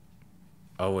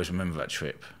 I always remember that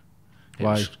trip.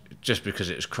 Why? Just because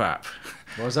it was crap.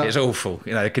 What was that? It was awful.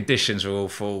 The conditions were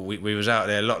awful. We was out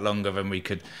there a lot longer than we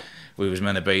was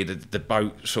meant to be. The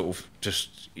boat sort of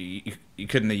just you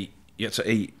couldn't eat. You had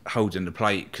to eat holding the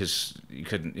plate because you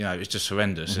couldn't. It was just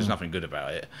horrendous. There's nothing good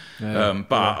about it.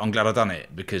 But I'm glad I've done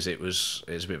it because it was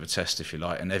a bit of a test, if you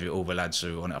like. And all the lads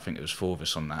who were on it, I think there was 4 of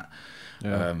us on that.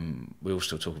 Yeah. We all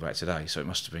still talk about it today, so it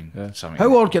must have been something.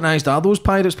 How organised are those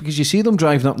pirates? Because you see them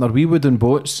driving up in their wee wooden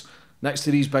boats next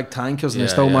to these big tankers, and they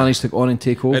still manage to go on and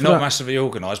take over. They're not massively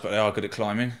organised, but they are good at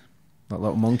climbing. Like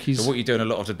little monkeys. So what you do in a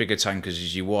lot of the bigger tankers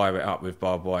is you wire it up with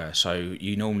barbed wire. So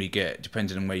you normally get,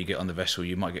 depending on where you get on the vessel,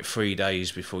 you might get 3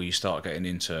 days before you start getting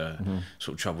into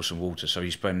sort of troublesome water. So you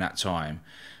spend that time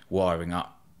wiring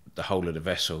up the whole of the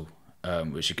vessel,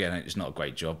 which again is not a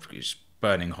great job. It's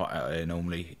burning hot out there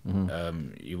normally.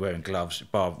 You're wearing gloves,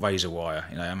 razor wire.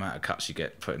 The amount of cuts you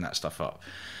get putting that stuff up.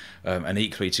 And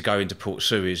equally, to go into Port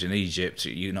Suez in Egypt,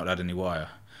 you're not had any wire,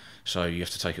 so you have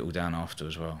to take it all down after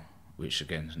as well, which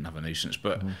again is another nuisance.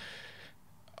 But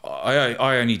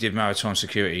I only did maritime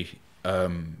security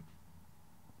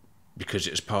because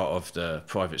it was part of the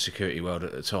private security world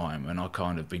at the time, and I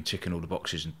kind of been ticking all the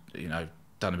boxes and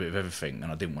done a bit of everything,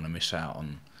 and I didn't want to miss out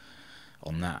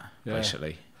on that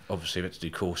basically. Obviously, we had to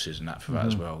do courses and that for that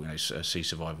as well. Sea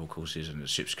survival courses and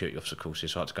ship security officer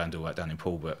courses. So I had to go and do all that down in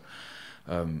Poole, but.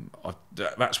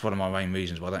 That's one of my main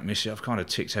reasons why I don't miss it. I've kind of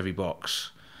ticked every box.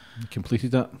 You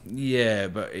completed that? Yeah,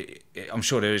 but I'm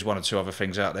sure there is 1 or 2 other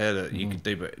things out there that you could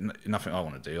do, but nothing I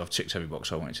want to do. I've ticked every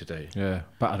box I wanted to do. Yeah,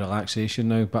 bit of relaxation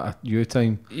now, bit of your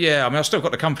time. Yeah, I mean, I've still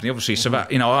got the company, obviously, so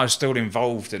that, I'm still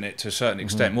involved in it to a certain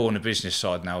extent. More on the business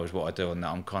side now is what I do, and that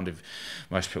I'm kind of,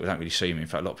 most people don't really see me. In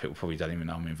fact, a lot of people probably don't even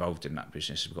know I'm involved in that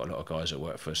business. We've got a lot of guys that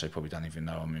work for us, they probably don't even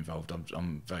know I'm involved.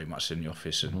 I'm very much in the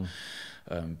office and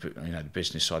the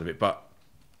business side of it, but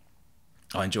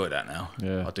I enjoy that now.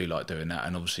 Yeah. I do like doing that,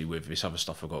 and obviously with this other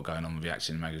stuff I've got going on with the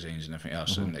acting magazines and everything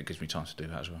else, and it gives me time to do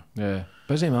that as well. Yeah,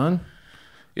 busy man.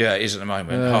 Yeah, it is at the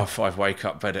moment. 5:30 wake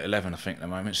up, bed at 11. I think at the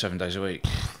moment, 7 days a week.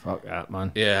 Fuck that,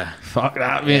 man. Yeah, fuck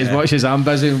that, mate. Yeah. As much as I'm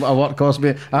busy, my work costs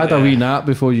me. I had a wee nap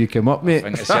before you came up, mate.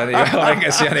 I think it's the only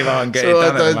way I can get it done.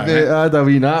 At the moment. I had a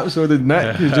wee nap, so did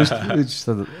Nick.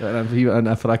 Yeah.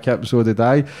 And for a kip, so did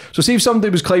I. So see if somebody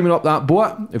was climbing up that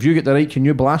boat, if you get the right, can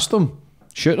you blast them,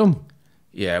 shoot them?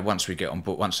 Yeah, once they get on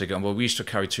board, we used to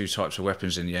carry 2 types of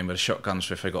weapons in the end. We had shotguns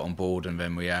for if they got on board, and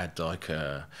then we had like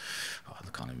I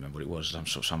can't even remember what it was,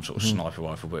 some sort of sniper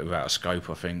rifle, but without a scope,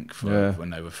 I think, for when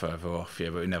they were further off. Yeah,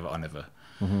 but I never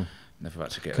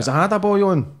had to get. Because I had a boy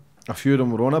on, a few of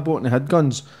them were on a boat and they had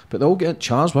guns, but they all get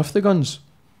charged with the guns.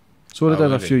 So they did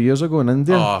really? A few years ago in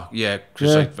India. Oh, yeah,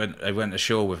 because they went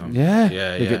ashore with them.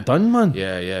 Yeah, they get done, man.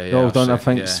 Yeah. They all done, I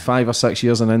think, 5 or 6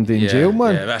 years in Indian jail,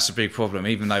 man. Yeah, that's a big problem,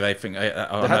 even though they think...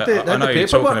 I know you're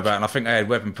talking about, and I think they had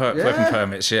weapon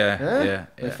permits,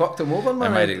 They fucked them over,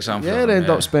 man. They made examples of them. Yeah, they ended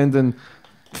up spending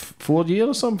 4 years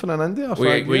or something in India.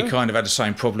 We kind of had the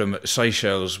same problem at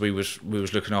Seychelles. We was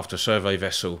looking after a survey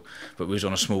vessel, but we was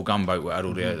on a small gunboat that had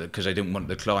all the, because they didn't want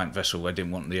the client vessel, they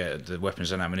didn't want the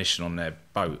weapons and ammunition on their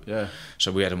boat. Yeah.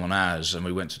 So we had them on ours, and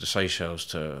we went to the Seychelles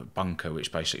to bunker,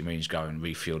 which basically means go and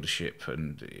refuel the ship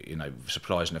and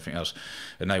supplies and everything else.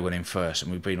 And they went in first,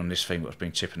 and we've been on this thing that's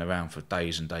been tipping around for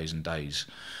days and days and days.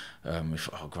 We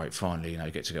thought, oh great, finally,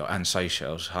 get to go. And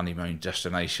Seychelles, honeymoon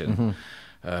destination.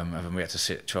 And then we had to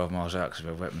sit 12 miles out because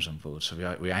we had weapons on board. So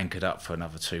we anchored up for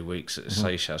another 2 weeks at the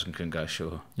Seychelles and couldn't go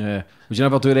ashore. Yeah. Would you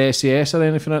never do the SAS or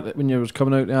anything like that when you was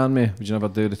coming out of the army? Would you never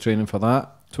do the training for that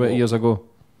 20 years ago?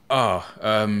 Oh,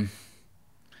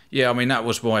 yeah. I mean, that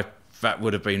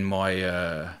would have been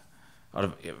my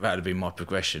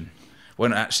progression.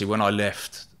 When I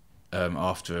left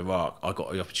after Iraq, I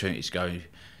got the opportunity to go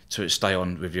to stay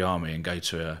on with the army and go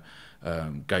to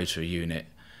a unit.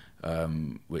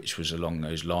 Which was along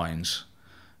those lines,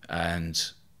 and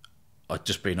I'd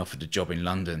just been offered a job in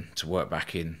London to work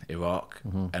back in Iraq,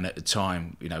 and at the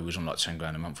time, it was on like 10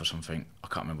 grand a month or something. I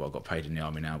can't remember what I got paid in the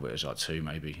army now, but it was like 2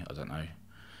 maybe, I don't know.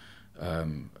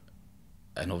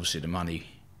 And obviously the money,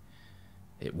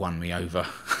 it won me over.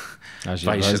 As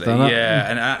basically, yeah.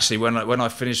 And actually, when I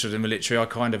finished with the military, I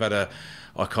kind of had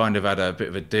a bit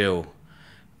of a deal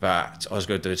that I was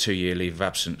going to do a 2-year leave of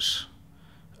absence,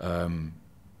 go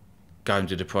and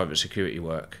do the private security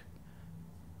work,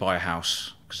 buy a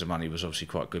house because the money was obviously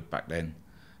quite good back then,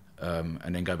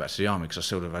 and then go back to the army because I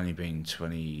still have only been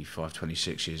 25,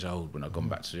 26 years old when I'd gone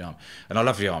back to the army. And I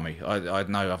love the army. I had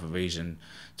no other reason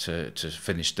to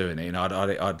finish doing it. You know,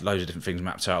 I had loads of different things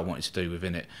mapped out I wanted to do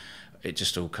within it. It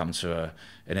just all come to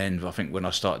an end. I think when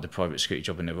I started the private security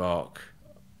job in Iraq,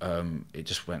 it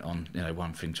just went on, you know,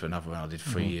 one thing to another. And I did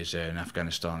 3 years there in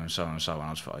Afghanistan and so on and so on. I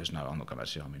was like, no, I'm not going back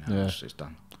to the army now. Yeah. It's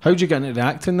done. How did you get into the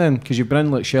acting then? Because you've been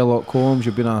in like Sherlock Holmes,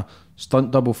 you've been a stunt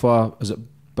double for, is it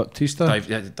Batista?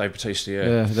 Dave Batista, yeah.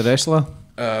 Yeah, the wrestler.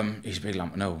 He's a big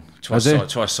lump. No, twice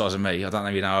the size of me. I don't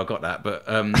know even how I got that, but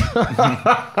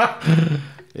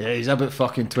yeah, he's about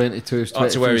fucking 22. I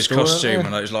had to wear his costume,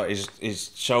 and it was like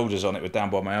his shoulders on it were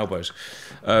down by my elbows.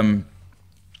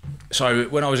 So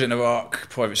when I was in Iraq,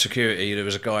 private security, there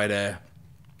was a guy there,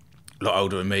 a lot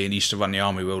older than me, and he used to run the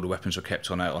army where all the weapons were kept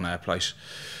on our place.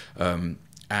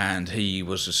 And he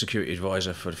was a security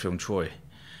advisor for the film Troy.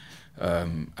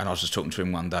 And I was just talking to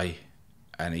him one day,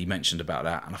 and he mentioned about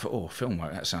that, and I thought, oh, film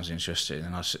work, that sounds interesting.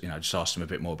 And I, you know, just asked him a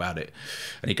bit more about it,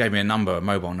 and he gave me a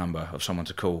mobile number of someone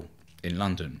to call in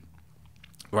London.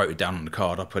 Wrote it down on the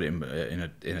card. I put it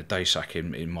in a day sack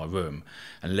in my room,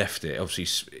 and left it.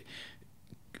 Obviously,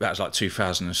 that was like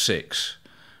 2006.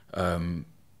 I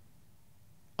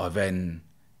then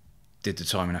did the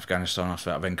time in Afghanistan.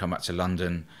 After that, I then come back to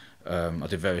London. I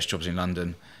did various jobs in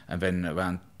London, and then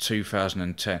around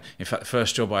 2010, in fact, the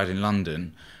first job I had in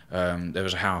London, there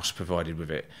was a house provided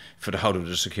with it for the whole of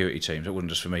the security teams. It wasn't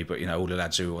just for me, but you know, all the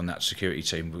lads who were on that security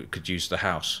team could use the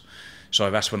house. So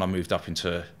that's when I moved up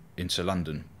into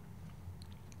London.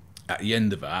 At the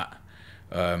end of that,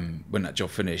 when that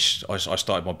job finished, I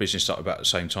started my business up about the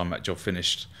same time that job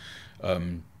finished. I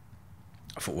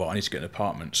thought, well, I need to get an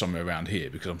apartment somewhere around here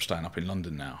because I'm staying up in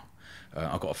London now.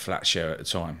 I got a flat share at the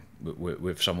time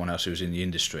with someone else who was in the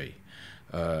industry.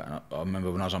 I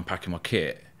remember when I was unpacking my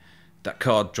kit, that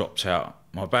card dropped out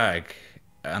my bag,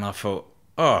 and I thought,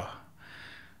 oh,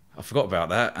 I forgot about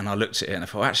that. And I looked at it and I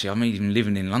thought, actually, I'm even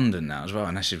living in London now as well.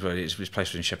 And this is where this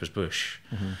place was in Shepherd's Bush.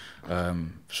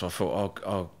 So I thought,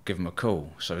 I'll give them a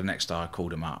call. So the next day I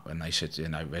called them up, and they said, you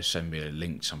know, they'd send me a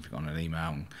link, something on an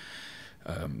email.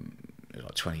 And,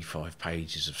 like 25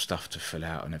 pages of stuff to fill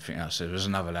out and everything else. So there was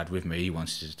another lad with me, he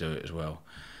wanted to do it as well.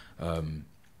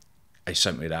 They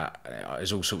sent me that.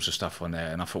 There's all sorts of stuff on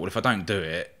there, and I thought, well, if I don't do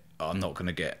it, I'm not going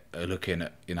to get a look in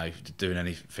at, you know, doing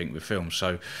anything with films.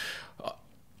 So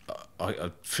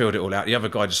I filled it all out. The other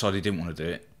guy decided he didn't want to do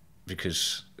it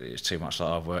because it's too much like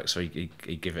hard work, so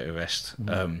he'd give it a rest.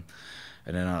 And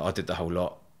then I did the whole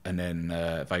lot, and then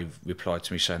they replied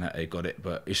to me saying that they got it,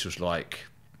 but this was like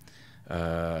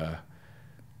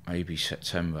maybe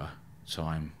September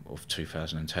time of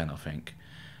 2010, I think.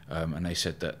 And they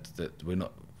said that we're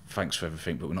not, thanks for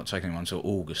everything, but we're not taking them until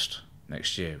August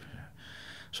next year.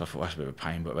 So I thought, that's a bit of a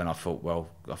pain, but then I thought, well,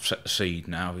 I've set the seed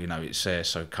now, you know, it's there,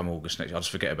 so come August next year, I'll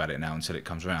just forget about it now until it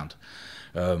comes around.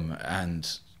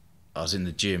 And I was in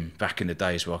the gym back in the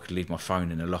days where I could leave my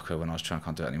phone in the locker when I was trying, I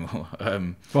can't do it anymore.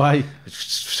 Why?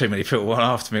 Too many people want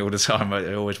after me all the time.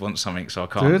 They always want something, so I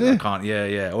can't. Do they? I can't.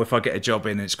 Yeah. Or if I get a job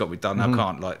in and it's got to be done, I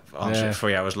can't like answer it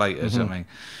 3 hours later. So, I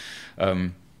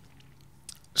mean,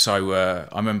 so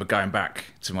I remember going back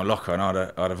to my locker, and I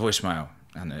had a voicemail,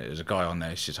 and there was a guy on there.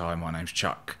 He said, "Hi, my name's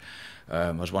Chuck.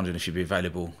 I was wondering if you'd be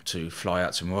available to fly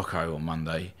out to Morocco on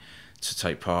Monday to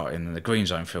take part in the Green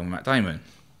Zone film with Matt Damon."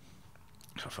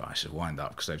 So I thought I should wind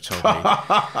up because they've told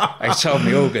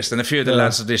me August, and a few of the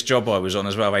lads of this job I was on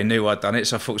as well, they knew I'd done it,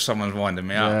 so I thought someone's winding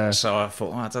me up. So I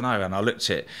thought, I don't know, and I looked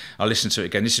at it, I listened to it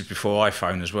again. This is before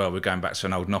iPhone as well. We're going back to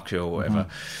an old Nokia or whatever.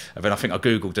 And then I think I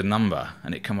googled the number,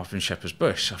 and it come up in Shepherd's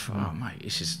Bush. I thought, oh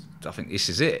mate, I think this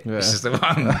is it. This is the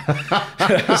one.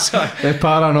 So, the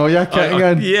paranoia kicking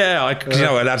in. Yeah, because you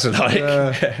know what lads are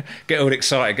like. Get all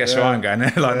excited. Guess where I'm going?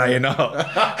 They're like, no, you're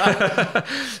not.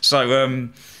 So.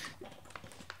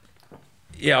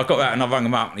 Yeah, I got that and I rang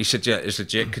him up and he said, yeah, it's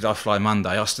legit, could I fly Monday?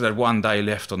 I still had 1 day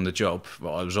left on the job that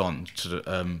I was on.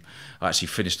 I actually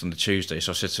finished on the Tuesday,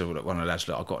 so I said to one of the lads,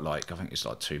 look, I've got like, I think it's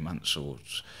like 2 months or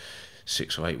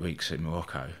 6 or 8 weeks in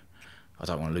Morocco. I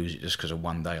don't want to lose it just because of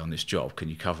 1 day on this job. Can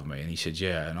you cover me? And he said,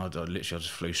 yeah. And I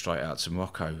just flew straight out to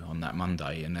Morocco on that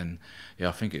Monday. And then, yeah,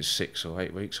 I think it's 6 or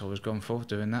 8 weeks I was gone for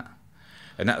doing that.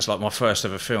 And that's like my first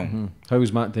ever film. How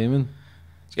was Matt Damon?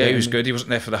 Yeah, he was good. He wasn't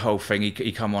there for the whole thing.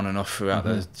 He come on and off throughout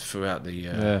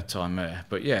the time there.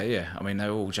 But yeah. I mean, they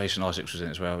were all. Jason Isaacs was in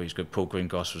it as well. He's good. Paul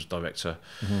Greengrass was director.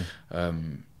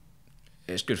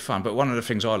 It's good fun. But one of the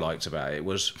things I liked about it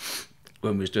was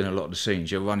when we was doing a lot of the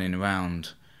scenes, you're running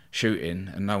around shooting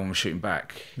and no one was shooting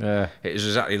back. Yeah, it was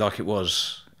exactly like it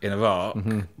was in Iraq,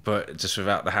 but just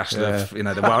without the hassle of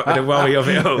the worry of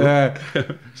it all. Yeah.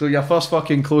 So your first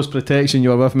fucking close protection, you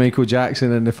were with Michael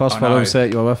Jackson, and the first film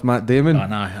set you were with Matt Damon. I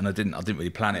know, and I didn't really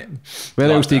plan it. Where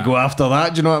else do you go after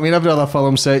that? Do you know what I mean? Every other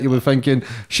film set you were thinking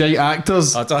shite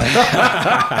actors. I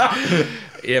don't.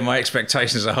 Yeah, my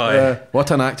expectations are high. What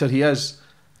an actor he is.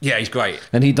 Yeah, he's great.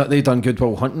 And they done Good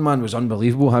Will Hunting, man, was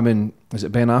unbelievable. Him and, is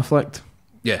it Ben Affleck?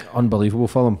 Yeah. Unbelievable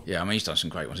film. Yeah, I mean, he's done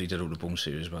some great ones. He did all the Bourne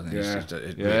series, but I think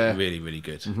he's really, really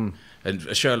good.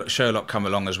 And Sherlock come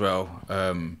along as well.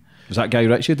 Was that Guy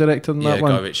Ritchie directed in that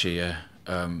one? Yeah, Guy Ritchie, yeah.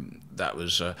 That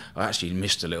was... I actually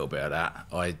missed a little bit of that.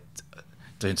 I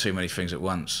doing too many things at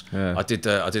once. Yeah. I did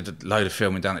a load of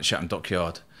filming down at Chatham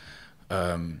Dockyard.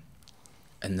 And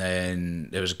then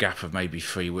there was a gap of maybe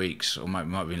 3 weeks, or might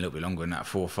have been a little bit longer than that,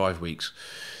 4 or 5 weeks.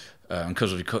 And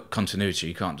because of the continuity,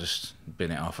 you can't just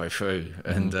bin it halfway through.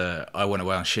 And I went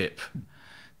away on ship,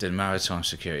 did maritime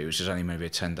security, which is only maybe a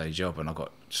 10-day job, and I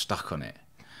got stuck on it.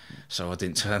 So I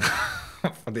didn't turn up.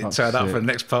 I didn't turn up for the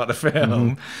next part of the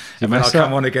film. And then I'll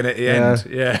come on again at the end.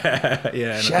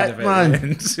 Yeah. Shit,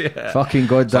 man. Yeah. Fucking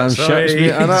goddamn shit,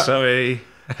 mate. Sorry.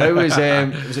 How was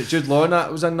it Jude Law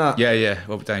that was in that? Yeah.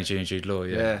 Robert Downey Jr. and Jude Law,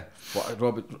 yeah.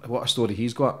 What a story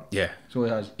he's got. Yeah. So he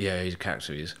has. Yeah, he's a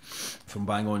character, he is. From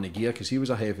bang on the gear, because he was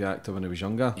a heavy actor when he was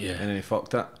younger. Yeah. And then he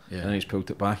fucked it. Yeah. And then he's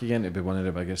pulled it back again to be one of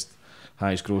the biggest,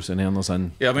 highest grossing earners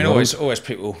in. Yeah, I mean, always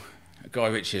people. Guy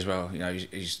Ritchie as well,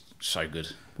 he's so good.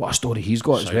 What a story he's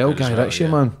got as well, Guy Ritchie,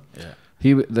 man.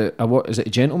 Yeah. What is it, A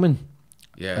Gentleman?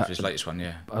 Yeah, his latest one,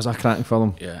 yeah. Was that a cracking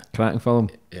film? Yeah. Cracking film.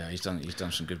 Yeah, he's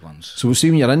done some good ones. So we'll see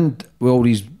when you're in with all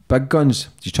these big guns,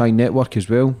 do you try and network as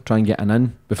well? Try and get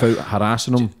in without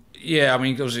harassing them? Yeah, I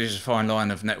mean, because there's a fine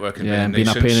line of networking and being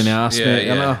a pain in the arse, mate,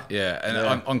 you know? Yeah,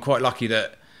 and I'm quite lucky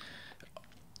that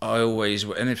I always,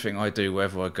 anything I do,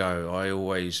 wherever I go, I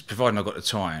always, providing I've got the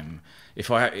time, if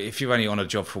you're only on a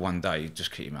job for one day,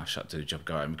 just keep your mouth shut, do the job,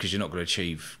 go home, because you're not going to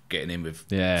achieve getting in with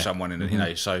someone, in you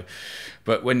know. So,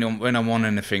 but when I'm on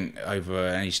anything over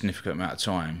any significant amount of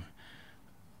time,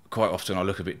 quite often I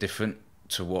look a bit different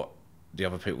to what the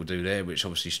other people do there, which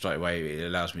obviously straight away it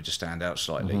allows me to stand out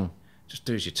slightly. Just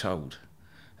do as you're told.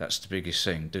 That's the biggest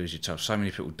thing. Do as you're told. So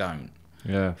many people don't.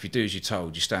 Yeah. If you do as you're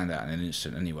told, you stand out in an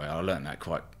instant anyway. I learned that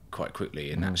quite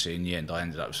quickly, and actually in the end I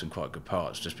ended up with some quite good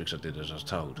parts just because I did as I was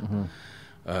told.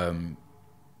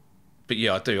 But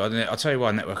yeah, I do. I'll tell you why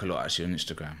I network a lot actually on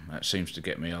Instagram. That seems to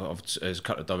get me. There's a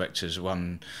couple of directors,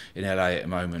 one in LA at the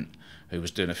moment who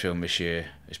was doing a film this year.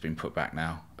 It's been put back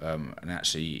now, and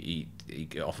actually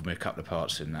he offered me a couple of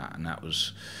parts in that, and that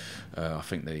was I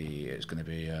think it's going to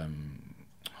be I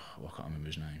can't remember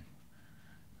his name.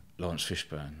 Lawrence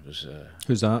Fishburne was.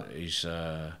 Who's that?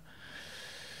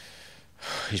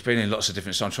 He's been in lots of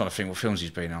different. So I'm trying to think what films he's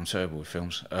been in. I'm terrible with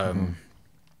films.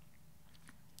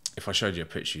 If I showed you a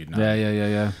picture, you'd know.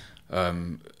 Yeah.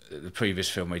 The previous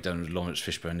film he'd done was Lawrence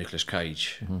Fishburne and Nicolas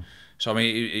Cage. So I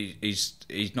mean, he's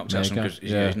knocked out some good.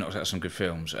 He's knocked out some good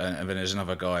films. And then there's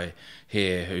another guy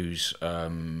here who's.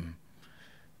 I'm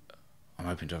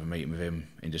hoping to have a meeting with him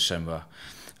in December.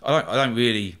 I don't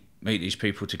really meet these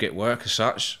people to get work as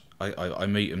such. I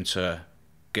meet them to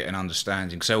get an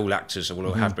understanding, because all actors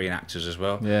will have been actors as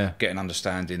well. Yeah. Get an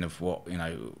understanding of what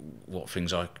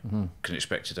things I can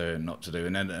expect to do and not to do,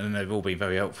 and they've all been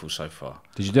very helpful so far.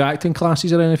 Did you do acting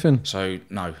classes or anything? So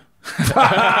no.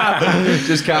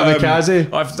 Just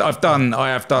kamikaze. I've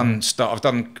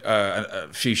done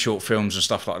a few short films and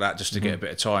stuff like that just to get a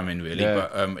bit of time in, really. Yeah.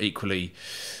 But equally,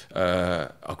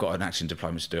 I've got an acting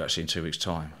diploma to do actually in 2 weeks'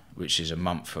 time, which is a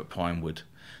month at Pinewood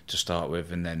to start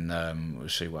with, and then we'll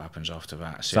see what happens after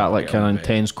that. Is that like kind of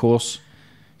intense course?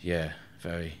 Yeah,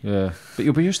 very. Yeah, but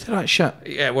you'll be used to that shit.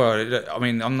 Yeah, well, I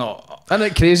mean, I'm not. Isn't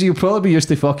it crazy? You'll probably be used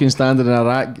to fucking standing in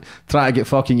Iraq, trying to get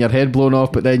fucking your head blown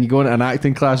off, but then you go into an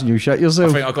acting class and you shit yourself.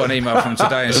 I think I got an email from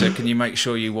today and said, "Can you make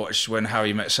sure you watch When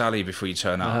Harry Met Sally before you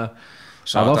turn up?"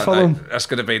 So I don't know. That's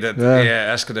going to be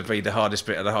that's going to be the hardest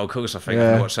bit of the whole course, I think.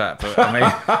 Yeah. Watch that, but I mean,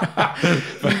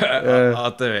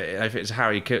 I'll do it. If it's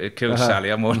Harry kills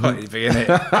Sally, I'm more likely to be in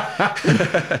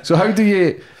it. So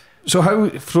how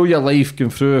through your life going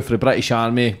through for the British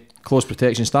Army, close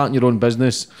protection, starting your own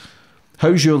business?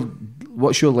 What's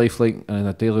your life like in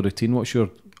a daily routine? What's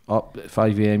your up at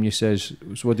 5 a.m. you says?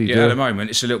 So what do you do? At the moment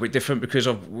it's a little bit different because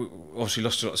I've obviously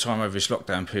lost a lot of time over this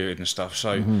lockdown period and stuff.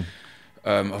 So.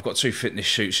 I've got 2 fitness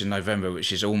shoots in November,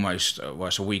 which is almost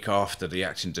it's a week after the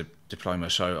acting diploma.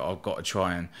 So I've got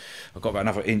about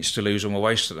another inch to lose on my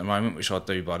waist at the moment, which I'd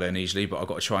do by then easily. But I've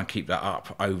got to try and keep that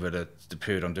up over the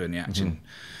period I'm doing the acting.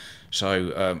 So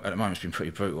at the moment it's been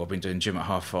pretty brutal. I've been doing gym at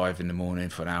 5:30 in the morning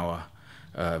for an hour.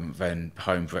 Then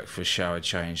home, breakfast, shower,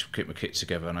 change, keep my kit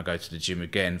together, and I go to the gym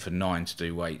again for 9 to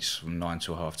do weights from 9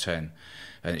 till 10:30,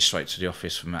 and it's straight to the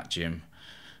office from that gym.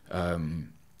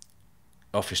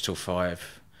 Office till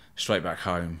 5, straight back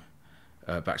home,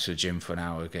 back to the gym for an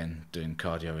hour again, doing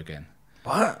cardio again.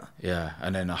 What? Yeah,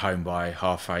 and then home by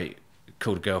 8:30,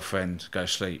 call the girlfriend, go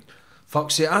sleep.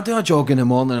 Fuck's sake, I do a jog in the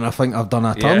morning and I think I've done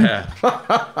a ton. Yeah,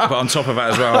 but on top of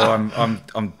that as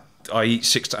well, I eat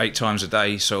 6 to 8 times a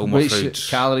day, so all my food.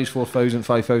 Calories, 4,000,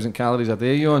 5,000 calories a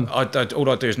day, you on? All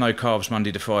I do is no carbs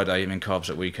Monday to Friday, and then carbs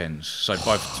at weekends. So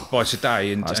by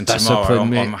today and tomorrow,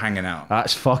 discipline, I'm hanging out.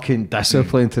 That's fucking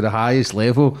discipline to the highest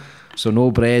level. So no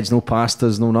breads, no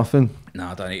pastas, no nothing. No,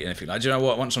 I don't eat anything. Like, do you know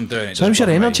what? Once I'm doing it, so how's your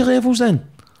energy levels then?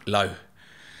 Low.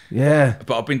 Yeah.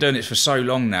 But I've been doing it for so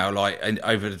long now. Like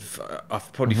I've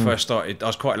probably first started. I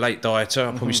was quite a late dieter.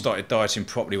 I probably started dieting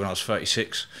properly when I was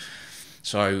 36.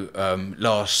 So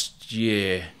last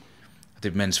year I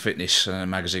did Men's Fitness and a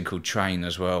magazine called Train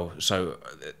as well. So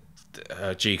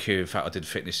GQ, in fact I did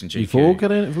fitness in GQ. Vogue,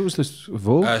 what was this?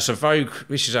 Vogue? So Vogue,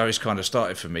 this is how it's kind of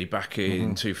started for me back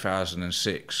in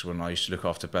 2006 when I used to look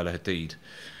after Bella Hadid.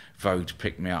 Vogue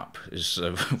picked me up as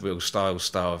a real style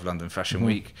star of London Fashion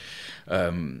Week,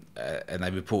 and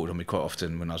they reported on me quite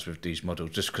often when I was with these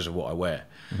models just because of what I wear,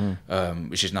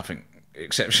 which is nothing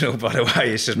exceptional, by the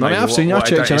way. It's just I've seen your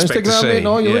chicks on Instagram, mate.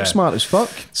 No, you look smart as fuck.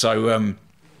 So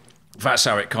that's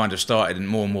how it kind of started, and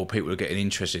more people are getting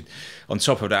interested. On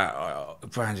top of that, I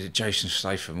branded Jason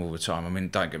Statham all the time. I mean,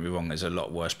 don't get me wrong, there's a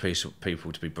lot worse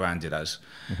people to be branded as.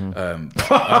 I'm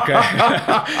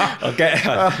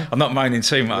not moaning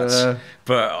too much,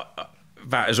 but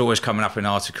that is always coming up in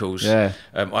articles. Yeah.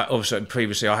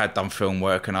 Previously I had done film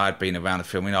work, and I had been around the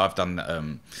film. You know, I've done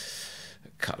a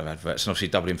couple of adverts, and obviously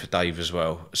doubling for Dave as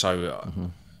well.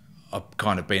 So I've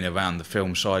kind of been around the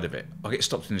film side of it. I get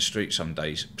stopped in the street some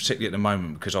days, particularly at the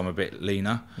moment because I'm a bit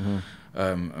leaner,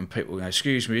 and people go,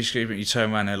 excuse me, you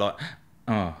turn around and they're like,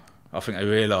 oh, I think they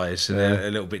realise, and they're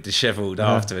a little bit dishevelled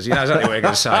afterwards. You know exactly what you're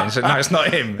going to say. So no, it's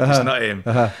not him. It's not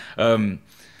him.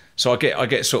 So I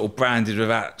get sort of branded with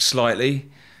that slightly.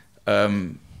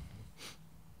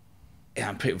 Yeah,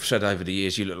 and people have said over the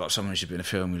years, you look like someone who should be in a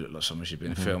film, you look like someone who should be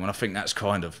in a film. And I think that's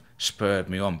kind of spurred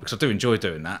me on, because I do enjoy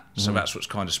doing that. So that's what's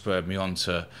kind of spurred me on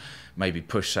to maybe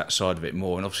push that side of it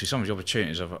more. And obviously some of the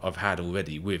opportunities I've had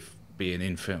already with being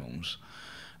in films,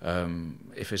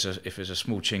 if there's a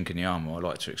small chink in the armour, I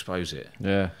like to expose it.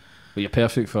 Yeah. But you're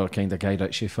perfect for kind of Guy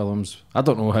Ritchie films. I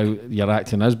don't know how your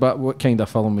acting is, but what kind of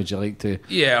film would you like to...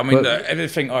 Yeah, I mean,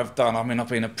 everything I've done, I mean, I've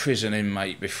been a prison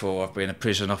inmate before, I've been a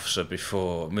prison officer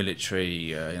before,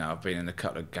 military, I've been in a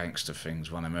couple of gangster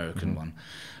things, one American one.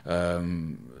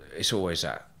 It's always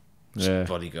that. Yeah.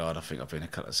 Bodyguard, I think I've been a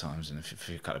couple of times, and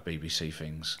a couple of BBC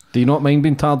things. Do you not mind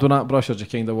being tarred with that brush, or do you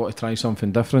kind of want to try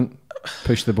something different?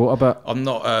 Push the boat a bit? I'm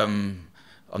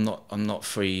not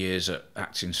 3 years at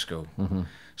acting school.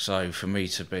 So for me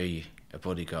to be a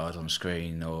bodyguard on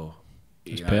screen, or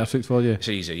it's perfect for you. It's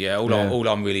easy, yeah. All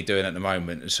I'm really doing at the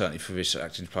moment, and certainly for this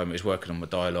acting diploma, is working on my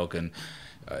dialogue and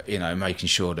making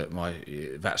sure that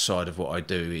that side of what I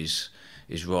do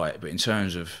is right. But in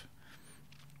terms of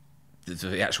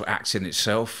the actual acting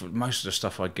itself, most of the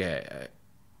stuff I get,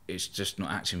 it's just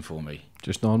not acting for me.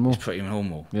 Just normal. It's pretty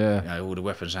normal. Yeah. All the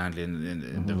weapons handling,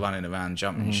 and the running around,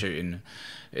 jumping, shooting.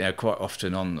 Quite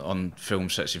often on film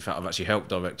sets, in fact, I've actually helped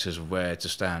directors of where to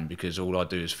stand, because all I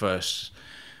do is first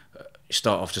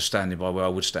start off just standing by where I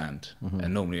would stand,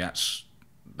 and normally that's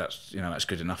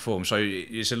good enough for them. So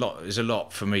it's a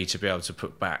lot for me to be able to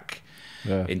put back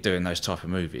in doing those type of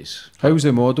movies. How's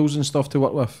the models and stuff to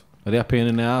work with? Are they a pain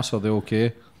in the ass, or are they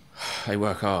okay? They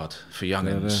work hard for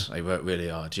young'uns. They work really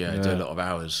hard. Yeah, they do a lot of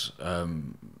hours.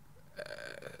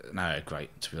 No, they're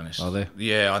great, to be honest. Are they?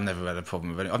 Yeah, I've never had a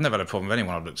problem with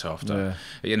anyone I've looked after. Yeah. At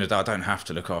the end of the day, I don't have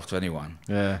to look after anyone.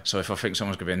 Yeah. So if I think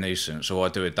someone's going to be a nuisance, or I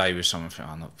do a day with someone, I think,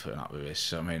 I'm not putting up with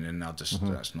this. I mean, and I'll just,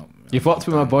 that's not... You've worked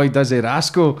with my boy Dizzy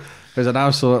Rascal, who's an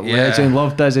absolute legend.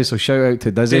 Love Dizzy, so shout out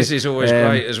to Dizzy. Dizzy's always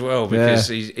great as well, because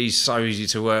he's so easy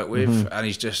to work with, and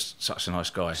he's just such a nice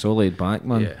guy. So laid back,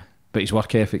 man. Yeah. But his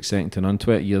work ethic's second to none.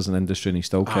 20 years in the industry and he's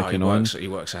still kicking on. He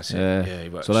works at it. Yeah, he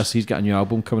works. So he's got a new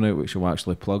album coming out, which we'll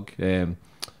actually plug.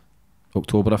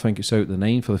 October, I think it's out the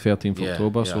 9th or the 13th of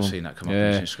October. Yeah, so I've seen that come up on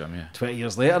his Instagram. Yeah, 20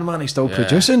 years later, man, he's still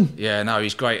producing. Yeah, no,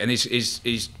 he's great, and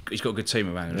he's got a good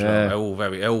team around him as well.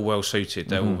 They're all well suited.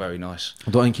 They're all very nice.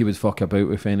 I don't think he would fuck about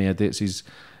with any idiots. He's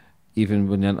even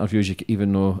when the interviews,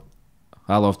 even though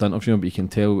I loved interviewing, but you can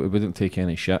tell it wouldn't take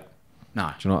any shit. No,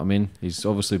 do you know what I mean? He's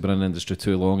obviously been in the industry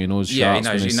too long. He knows. Yeah, he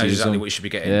knows exactly what he should be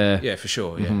getting. Yeah, for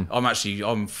sure. Yeah,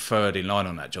 I'm third in line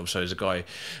on that job. So there's a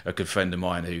good friend of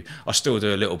mine who I still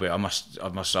do a little bit. I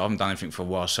haven't done anything for a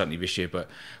while, certainly this year. But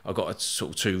I've got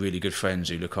sort of two really good friends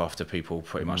who look after people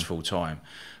pretty much full time,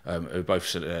 who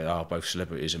both are both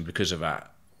celebrities, and because of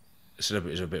that,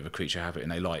 celebrities are a bit of a creature of habit,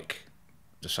 and they like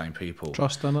the same people.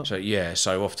 Trust in it. So yeah,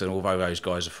 so often, although those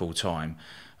guys are full time.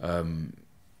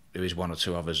 There is one or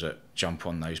two others that jump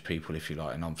on those people, if you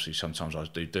like, and obviously sometimes I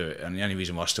do it. And the only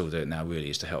reason why I still do it now really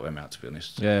is to help them out, to be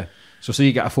honest. Yeah. So say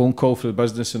you get a phone call for the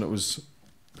business and it was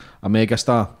a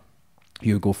megastar,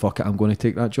 you go, fuck it, I'm going to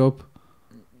take that job?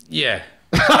 Yeah.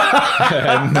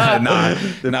 No.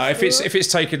 If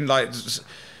it's taken like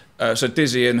so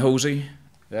Dizzy and Halsey.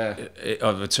 Yeah.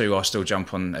 Of the two, I still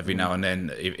jump on every now and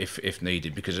then if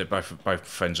needed, because they're both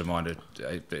friends of mine.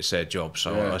 It's their job,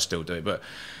 so I still do it. But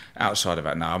outside of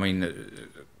that, now, I mean,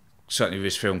 certainly with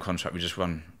this film contract we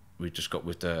just got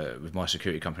with my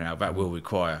security company now, that will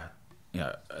require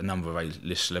a number of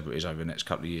A-list celebrities over the next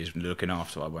couple of years looking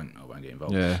after. I won't get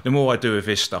involved. Yeah. The more I do with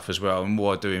this stuff as well, and the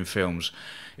more I do in films,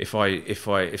 if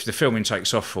the filming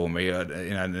takes off for me,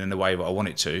 in the way that I want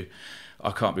it to,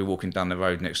 I can't be walking down the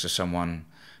road next to someone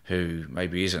who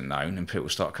maybe isn't known, and people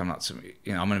start coming up to me.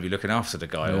 I'm going to be looking after the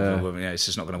guy, or it's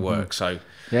just not going to work. So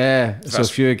so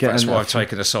if you're getting, that's why I've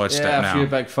taken a side step now. A few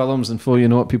big films, and before you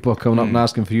know it, people are coming up and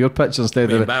asking for your picture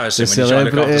instead of embarrassing the when you're trying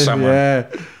to look after someone. Yeah.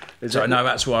 So no,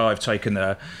 that's why I've taken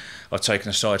a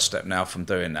side step now from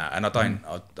doing that, and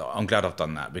I'm glad I've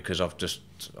done that, because I've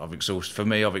exhausted. For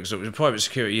me, I've exhausted the private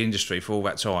security industry for all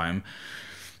that time.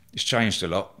 It's changed a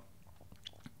lot.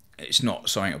 It's not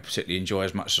something I particularly enjoy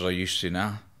as much as I used to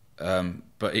now.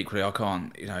 But equally, I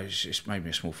can't. It's made me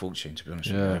a small fortune, to be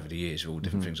honest with you, over the years, of all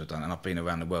different things I've done, and I've been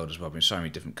around the world as well. I've been in so many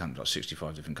different countries, like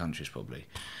 65 different countries, probably.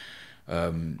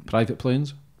 Private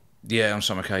planes? Yeah, on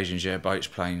some occasions, boats,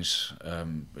 planes.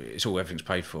 Everything's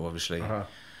paid for, obviously.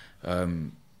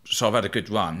 So I've had a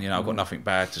good run. I've got nothing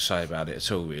bad to say about it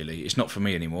at all, really. It's not for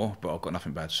me anymore, but I've got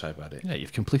nothing bad to say about it. Yeah,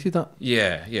 you've completed that.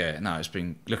 Yeah. No, it's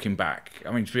been looking back.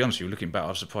 I mean, to be honest with you, looking back, I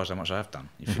was surprised how much I have done.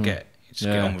 You forget. Just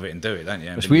get on with it and do it, don't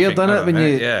you? It's weird, isn't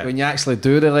it, when you actually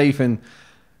do the life, and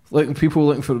people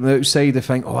looking from the outside, they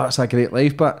think, oh, that's a great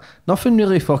life, but nothing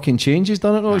really fucking changes,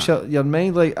 doesn't it? No. It's your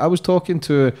mind. Like, I was talking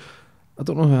to, I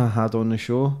don't know who I had on the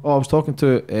show. I was talking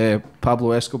to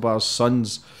Pablo Escobar's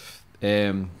son's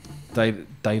direct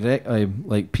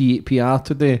PR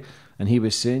today, and he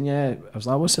was saying, I was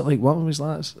like, what's it like? What was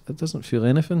that? It doesn't feel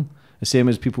anything. The same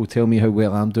as people tell me how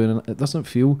well I'm doing. It doesn't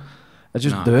feel. I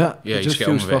just do it. Yeah, it just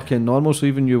feels fucking normal. So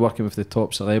even you working with the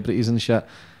top celebrities and shit,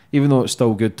 even though it's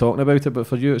still good talking about it, but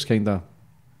for you it's kind of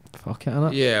fuck it,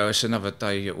 innit? Yeah, it's another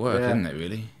day at work, isn't it,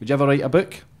 really? Would you ever write a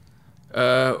book?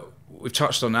 We've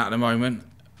touched on that at the moment.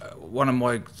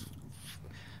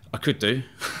 I could do.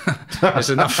 There's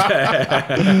enough.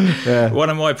 One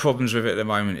of my problems with it at the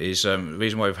moment is the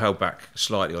reason why we've held back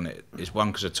slightly on it is, one,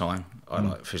 because of time.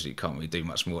 I physically can't really do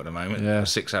much more at the moment.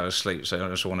 6 hours sleep, so I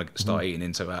just want to start eating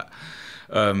into that.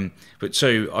 But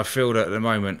two, I feel that at the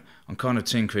moment I'm kind of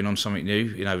tinkering on something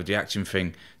new, with the acting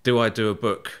thing. Do I do a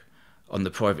book on the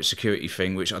private security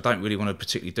thing, which I don't really want to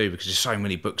particularly do, because there's so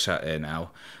many books out there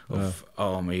now of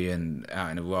army and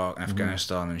out in Iraq and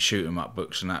Afghanistan and shoot 'em up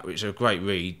books and that, which are a great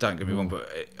read, don't get me wrong, but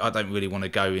I don't really want to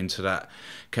go into that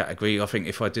category. I think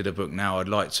if I did a book now, I'd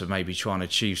like to maybe try and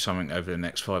achieve something over the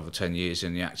next 5 or 10 years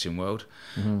in the acting world,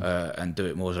 and do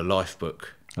it more as a life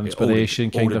book. An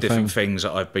inspiration all the different things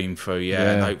that I've been through,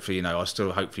 and hopefully, I'll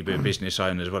still hopefully be a business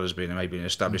owner as well as being maybe an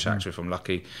established actor if I'm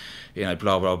lucky, blah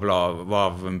blah blah,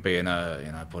 rather than being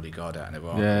a bodyguard out in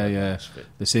Iraq.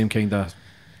 The same kind of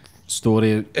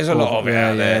story. There's a lot of it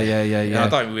out there. Yeah. I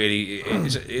don't really.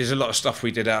 There's a lot of stuff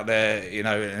we did out there,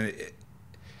 and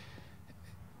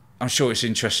I'm sure it's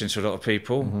interesting to a lot of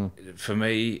people. For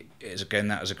me,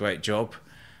 that was a great job,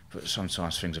 but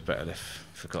sometimes things are better left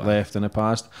in the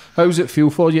past. How does it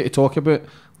feel for you to talk about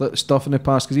stuff in the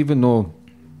past? Because even though,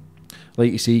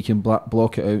 like you say, you can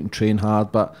block it out and train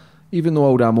hard, but even though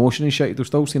all the emotion and shit, you're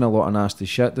still seeing a lot of nasty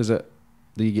shit. Do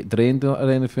you get drained or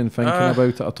anything thinking about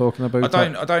it or talking about it? I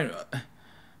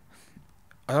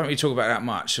don't really talk about it that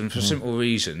much, and for a simple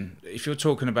reason, if you're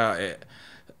talking about it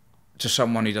to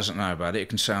someone who doesn't know about it, it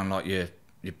can sound like you're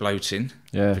bloating,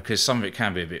 because some of it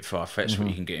can be a bit far-fetched what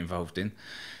you can get involved in.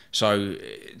 So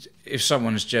if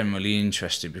someone's generally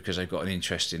interested because they've got an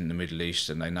interest in the Middle East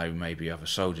and they know maybe other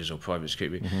soldiers or private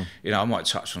security, you know, I might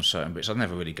touch on certain bits. I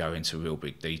never really go into real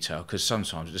big detail because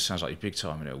sometimes it just sounds like you're big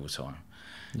time in it all the time.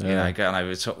 Yeah. You know, going over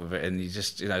the top of it, and you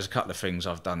just, you know, there's a couple of things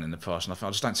I've done in the past, and I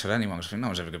just don't tell anyone. I think no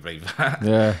one's ever going to believe that.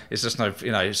 Yeah, it's just no,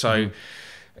 you know. So,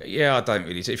 yeah, I don't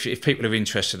really. If people are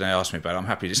interested and they ask me about it, I'm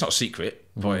happy. It's not a secret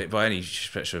by any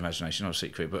stretch of imagination, not a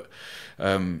secret, but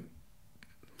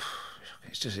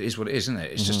it's just, it is what it is, isn't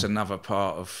it? It's just another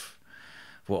part of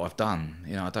what I've done.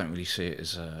 You know, I don't really see it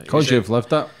as because you've lived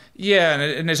that. Yeah,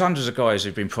 and there's hundreds of guys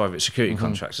who've been private security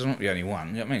contractors. There's not the only one.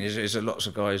 You know what I mean? There's lots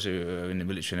of guys who are in the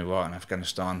military in Iraq and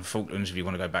Afghanistan, Falklands, if you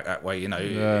want to go back that way. You know,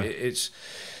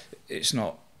 it's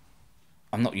not.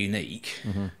 I'm not unique,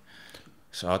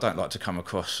 so I don't like to come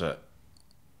across that.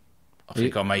 I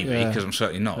think I may be, because I'm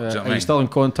certainly not. Do you know what I mean? Are you still in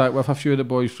contact with a few of the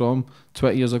boys from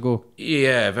 20 years ago?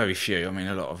 Yeah, very few. I mean,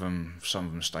 a lot of them. Some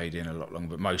of them stayed in a lot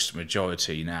longer, but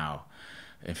majority now.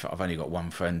 In fact, I've only got one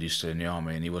friend who's still in the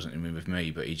army, and he wasn't in with me,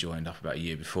 but he joined up about a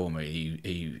year before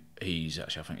me. He's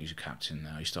actually, I think he's a captain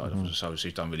now. He started off as a soldier, so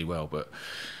he's done really well. But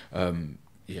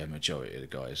yeah, majority of the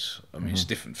guys. I mean, it's a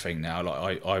different thing now.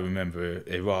 Like I remember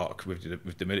Iraq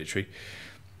with the military.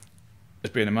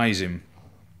 It's been amazing.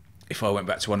 If I went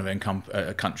back to one of them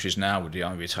countries now with the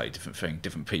army, it'd take a different thing,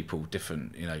 different people,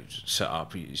 different, you know, set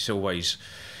up. It's always,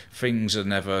 things are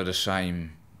never the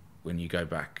same when you go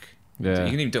back. Yeah.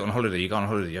 You can even do it on holiday. You go on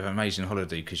holiday, you have an amazing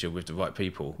holiday because you're with the right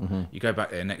people. You go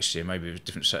back there next year, maybe with a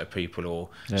different set of people, or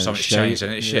something's changed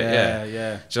and it's shit. Yeah. Do you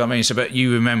know what I mean? So, but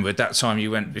you remembered that time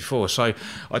you went before. So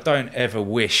I don't ever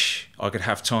wish I could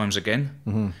have times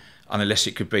again, unless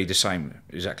it could be the same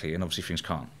exactly. And obviously things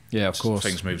can't. Yeah, of course.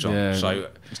 Things moves on. Yeah, so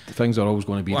things are always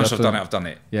going to be once different. I've done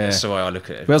it. Yeah. That's the way I look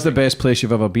at it. Where's the best place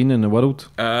you've ever been in the world?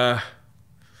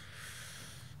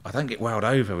 I don't get wowed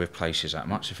over with places that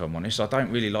much, if I'm honest. I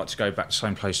don't really like to go back to the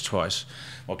same place twice.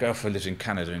 My girlfriend lives in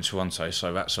Canada, in Toronto,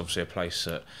 so that's obviously a place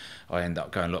that I end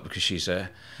up going a lot because she's there.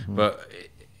 But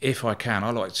if I can, I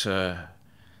like to...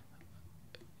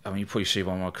 I mean, you probably see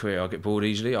by my career, I get bored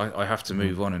easily. I have to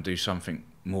move on and do something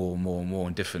more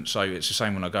and different. So it's the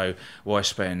same when I go, why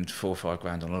spend 4 or 5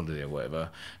 grand on holiday or whatever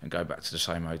and go back to the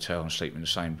same hotel and sleep in the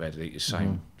same bed, eat the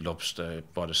same lobster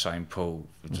by the same pool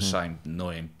with the same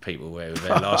annoying people who were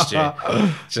there last year. Do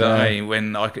you know what I mean?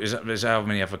 When there's how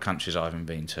many other countries I haven't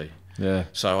been to. Yeah.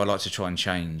 So I like to try and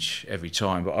change every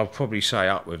time, but I'll probably say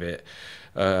up with it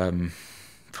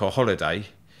for a holiday,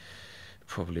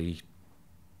 probably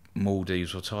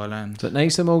Maldives or Thailand. Is it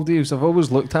nice in Maldives? I've always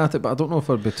looked at it, but I don't know if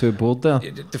I'd be too bored there.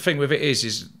 The thing with it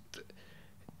is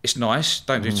it's nice.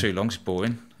 Don't do too long; it's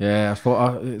boring. Yeah, I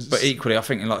thought. But equally, I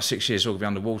think in like 6 years we'll be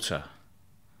underwater.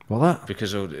 Well, that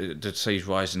because the sea's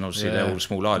rising. Obviously, they're all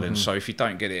small islands. So if you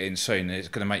don't get it in soon, it's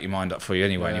going to make your mind up for you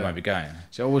anyway, and you won't be going.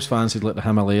 So I always fancied like the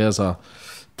Himalayas or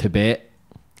Tibet,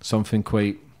 something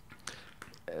quite.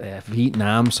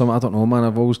 Vietnam, I don't know, man.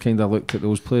 I've always kind of looked at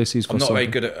those places. I'm not very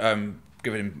good at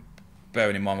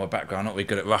bearing in mind my background. I'm not very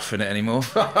good at roughing it anymore.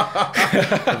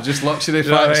 Just luxury,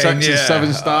 5, 6 and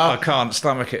 7 star. I can't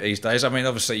stomach it these days. I mean,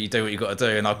 obviously you do what you got to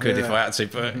do, and I could if I had to.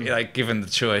 But you know, given the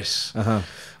choice,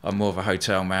 I'm more of a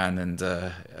hotel man. And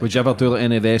would you ever do like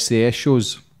any of the SAS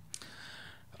shows?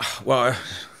 Well,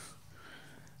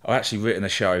 I actually written a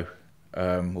show,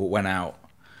 went out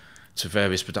to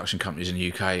various production companies in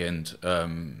the UK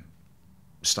and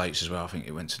States as well. I think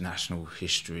it went to National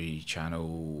History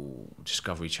Channel,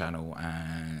 Discovery Channel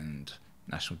and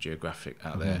National Geographic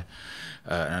out there,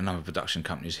 and a number of production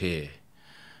companies here,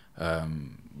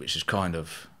 which is kind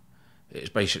of, it's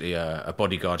basically a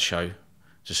bodyguard show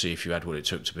to see if you had what it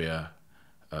took to be a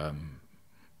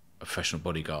professional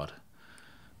bodyguard.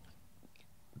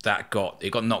 It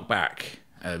got knocked back.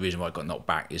 The reason why it got knocked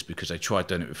back is because they tried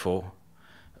doing it before.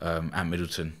 Ant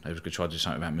Middleton, they were going to try to do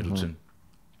something with Ant Middleton,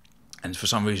 and for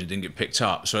some reason it didn't get picked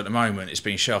up. So at the moment it's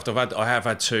been shelved. I have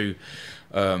had two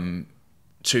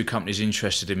companies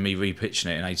interested in me repitching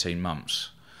it in 18 months.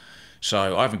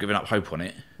 So I haven't given up hope on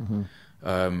it.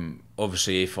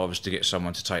 Obviously, if I was to get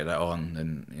someone to take that on,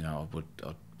 then you know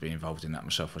I'd be involved in that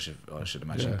myself. I should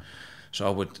imagine. So I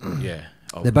would,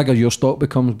 The bigger your stock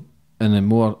becomes, and the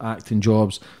more acting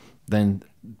jobs, then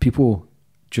people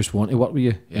just want to work with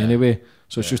you anyway.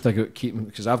 So it's just like keeping,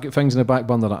 because I've got things in the back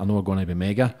burner that I know are going to be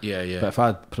mega. But if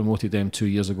I'd promoted them 2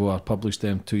 years ago or published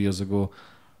them 2 years ago,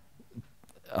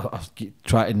 I've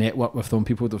tried to network with them.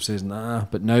 People would have said, nah.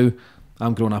 But now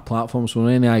I'm growing a platform, so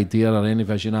any idea or any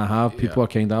vision I have, people are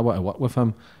kind of, I want to work with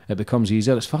him. It becomes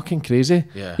easier. It's fucking crazy.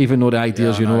 Even though the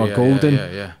ideas are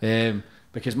golden.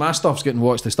 Because my stuff's getting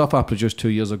watched. The stuff I produced 2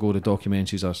 years ago, the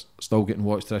documentaries are still getting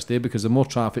watched to this day, because the more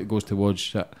traffic goes towards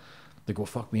shit, they go,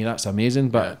 fuck me, that's amazing.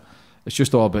 But it's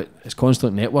just all about, it's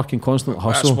constant networking, constant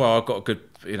hustle. That's why I've got a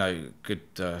good,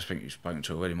 I think you've spoken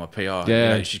to already, my PR.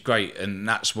 Yeah. She's great, and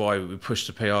that's why we push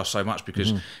the PR so much,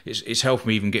 because it's helped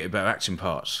me even get better acting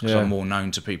parts, because I'm more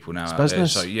known to people now. It's out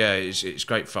business. there. So yeah, it's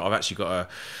great. I've actually got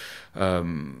a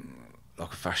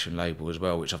like a fashion label as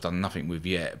well, which I've done nothing with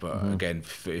yet, but again,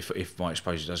 if my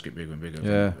exposure does get bigger and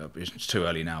bigger, it's too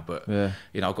early now, but I've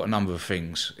got a number of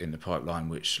things in the pipeline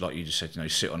which, like you just said,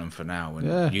 sit on them for now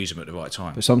and use them at the right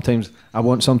time. But sometimes I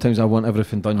want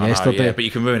everything done yesterday. Yeah, but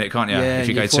you can ruin it, can't you? If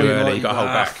you go too early, you got to hold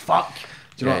back. Fuck.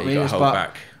 Do you know what I mean? You got to hold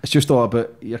back. It's just all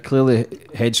about, you're clearly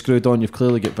head screwed on, you've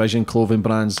clearly got vision, clothing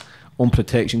brands, own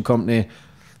protection company,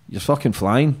 you're fucking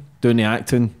flying, doing the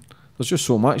acting. There's just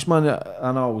so much, man,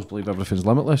 and I always believe everything's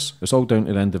limitless. It's all down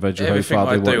to the individual, everything how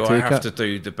far they want to take it. I have to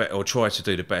do the best, or try to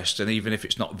do the best, and even if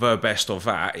it's not the best of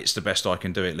that, it's the best I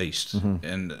can do at least.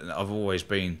 And I've always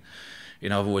been,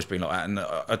 like that, and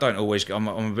I don't always. I'm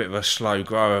a bit of a slow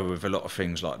grower with a lot of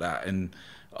things like that, and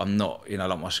I'm not,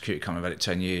 like my security company. I've had it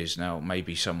 10 years now.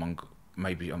 Maybe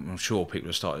I'm sure people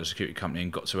have started a security company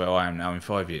and got to where I am now in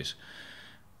 5 years,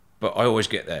 but I always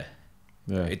get there.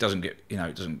 Yeah, it doesn't get,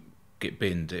 get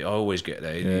binned. I always get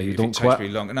there. Yeah, you if don't it takes quit. me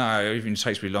longer, no, even if it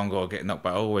takes me longer, I'll get knocked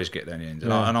back. I always get there in the end.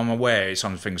 And I'm aware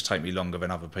some things take me longer than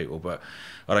other people, but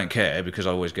I don't care, because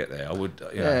I always get there. I would,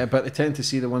 Yeah, but they tend to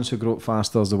see the ones who grow up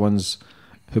faster as the ones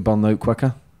who burn out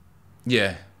quicker.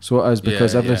 Yeah. So it is,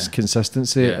 because everything's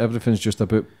consistency. Yeah. Everything's just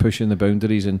about pushing the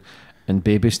boundaries and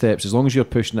baby steps. As long as you're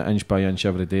pushing it inch by inch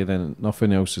every day, then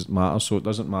nothing else matters. So it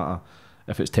doesn't matter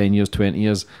if it's 10 years, 20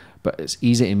 years, but it's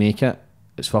easy to make it.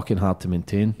 It's fucking hard to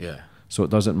maintain. Yeah. So it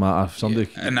doesn't matter if somebody...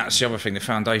 Yeah. And that's the other thing, the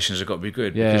foundations have got to be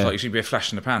good. Yeah. Because you should be a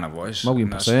flash in the pan otherwise.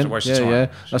 $1,000,000%. Yeah.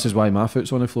 This is why my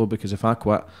foot's on the floor, because if I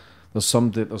quit, there's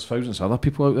thousands of other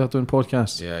people out there doing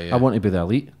podcasts. Yeah. I want to be the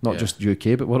elite, not just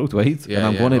UK, but worldwide. Yeah,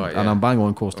 and and I'm bang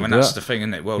on course to do it. That's the thing,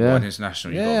 isn't it? Worldwide,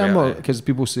 international. Yeah, because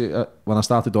people say, when I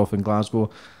started off in Glasgow,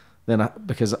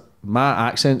 because my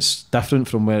accent's different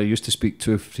from where I used to speak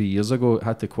 2 or 3 years ago, I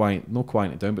had to quiet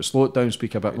it down, but slow it down,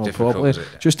 speak a bit more properly,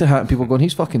 just to hit people going,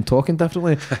 he's fucking talking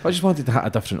differently. I just wanted to hit a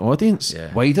different audience,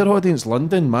 wider audience,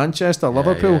 London, Manchester,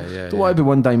 Liverpool. Don't want to be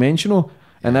one dimensional.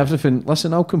 And everything,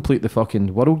 listen, I'll complete the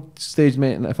fucking world stage,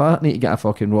 mate, and if I need to get a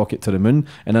fucking rocket to the moon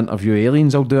and interview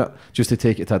aliens, I'll do it, just to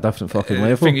take it to a different fucking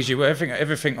level. The thing is,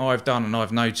 everything I've done, and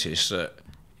I've noticed that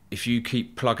if you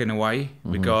keep plugging away,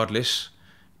 regardless,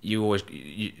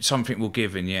 something will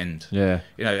give in the end. Yeah.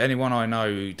 Anyone I know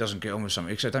who doesn't get on with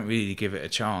something, because I don't really give it a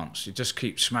chance. You just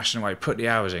keep smashing away, put the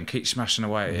hours in, keep smashing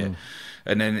away at it,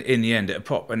 and then in the end it'll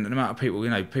pop. And the amount of people,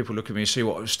 people look at me and see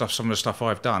some of the stuff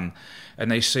I've done,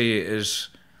 and they see it as,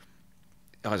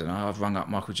 I don't know, I've rung up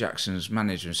Michael Jackson's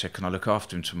manager and said, can I look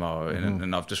after him tomorrow?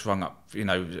 And I've just rung up,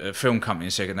 a film company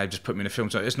and said, and they've just put me in a film.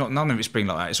 So none of it's been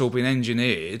like that. It's all been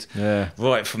engineered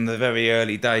right from the very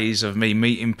early days of me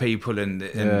meeting people and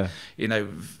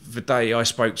the day I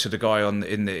spoke to the guy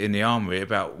in the armoury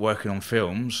about working on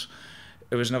films,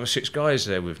 there was another 6 guys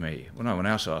there with me. Well, no one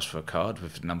else asked for a card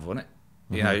with a number on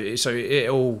it. So it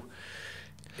all...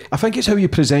 I think it's how you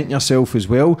present yourself as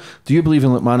well. Do you believe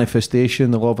in like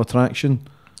manifestation, the law of attraction?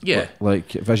 Yeah.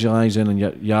 Like visualising and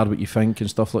you are what you think and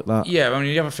stuff like that? Yeah,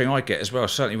 the other thing I get as well,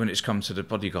 certainly when it's come to the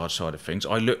bodyguard side of things,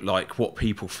 I look like what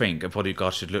people think a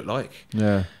bodyguard should look like.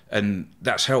 Yeah. And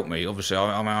that's helped me, obviously.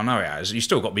 I know it has. You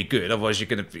still got to be good, otherwise you're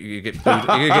going to get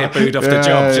booed off the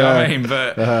job, do you know what I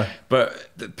mean?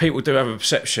 But people do have a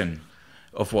perception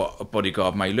of what a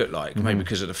bodyguard may look like, maybe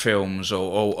because of the films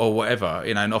or whatever,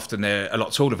 and often they're a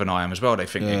lot taller than I am as well, they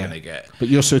think they're going to get. But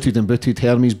you're suited and booted,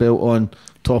 Hermes belt on,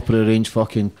 top of the range,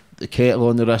 fucking the kettle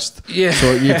on the wrist. Yeah.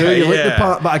 So you look the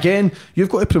part, but again, you've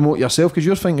got to promote yourself, because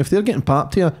you're thinking, if they're getting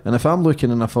papped here, and if I'm looking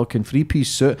in a fucking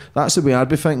 3-piece suit, that's the way I'd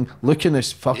be thinking, looking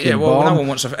this fucking bomb. No one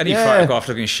wants any photograph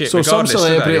looking shit, so regardless. So some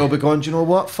celebrity will be going, do you know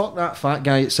what, fuck that fat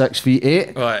guy at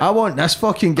 6'8". Right. I want this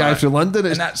fucking guy from London.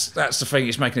 And that's the thing,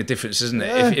 it's making a difference, isn't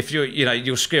it? If you're,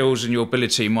 your skills and your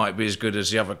ability might be as good as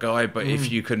the other guy, but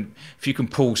if you can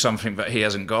pull something that he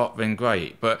hasn't got, then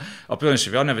great. But I'll be honest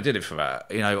with you, I never did it for that.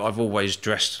 I've always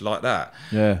dressed like that.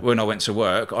 Yeah. When I went to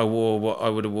work, I wore what I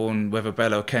would have worn whether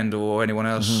Bella or Kendall or anyone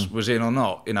else was in or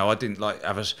not. I didn't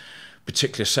have a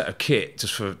particular set of kit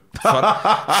just for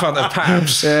front of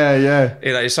paps.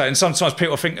 Yeah. So, and sometimes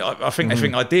people think they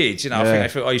think I did. I think they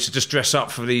think I used to just dress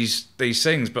up for these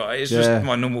things, but it's just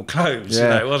my normal clothes.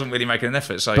 It wasn't really making an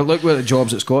effort. So, but look where the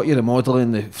jobs it's got you, the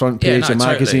modelling, the front page of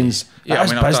magazines.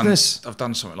 Totally. Business. I've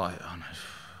done something like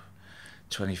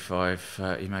 25,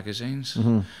 30 magazines.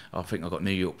 I think I've got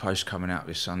New York Post coming out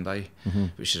this Sunday,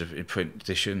 which is a print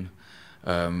edition.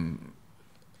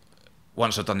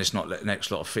 Once I've done this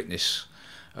next lot of fitness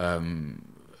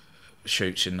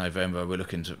shoots in November, we're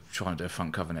looking to try and do a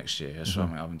front cover next year. That's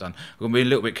something I haven't done. I'm going to be a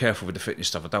little bit careful with the fitness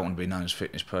stuff. I don't want to be known as a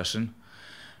fitness person.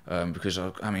 Because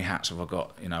how many hats have I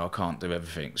got? You know, I can't do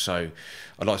everything. So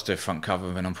I'd like to do a front cover,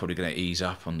 and then I'm probably going to ease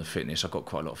up on the fitness. I've got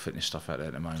quite a lot of fitness stuff out there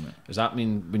at the moment. Does that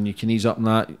mean when you can ease up and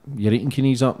that, your eating can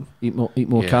ease up? Eat more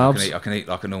carbs? I can eat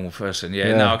like a normal person.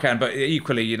 Yeah, no, I can. But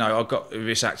equally, you know, I've got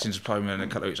this acting diploma in a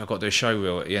couple of weeks. I've got to do a show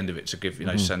reel at the end of it to give, you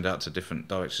know, send out to different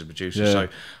directors and producers. So I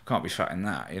can't be fat in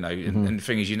that, you know. And the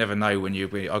thing is, you never know when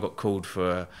I got called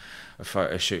for a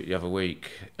photo shoot the other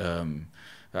week.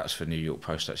 That's for New York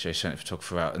Post, actually. I sent a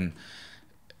photographer out, and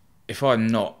if I'm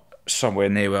not somewhere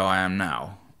near where I am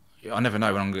now, I never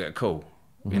know when I'm going to get a call.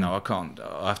 You know,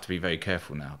 I have to be very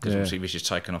careful now, because obviously this has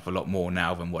taken off a lot more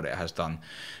now than what it has done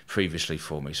previously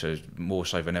for me. So more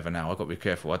so than ever now, I've got to be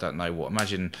careful. I don't know what.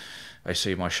 Imagine they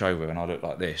see my show reel and I look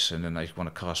like this, and then they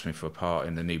want to cast me for a part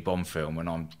in the new Bond film and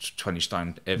I'm 20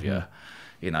 stone heavier.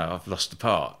 You know, I've lost the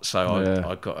part, so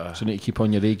I've got to. So you need to keep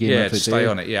on your A game. Yeah, to stay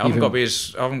on it. Yeah, I haven't got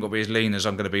to be as lean as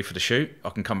I'm going to be for the shoot. I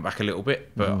can come back a little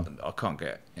bit, but I can't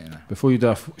get. You know. Before you do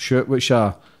a shoot, what's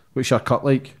your cut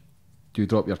like? Do you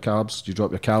drop your carbs? Do you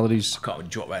drop your calories? I can't really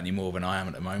drop that any more than I am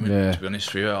at the moment. To be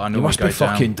honest with you, I know you must be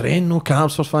fucking drained. No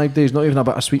carbs for 5 days. Not even a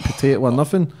bit of sweet potato or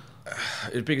nothing.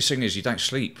 The biggest thing is you don't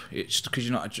sleep. It's because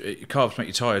carbs make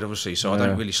you tired, obviously. So I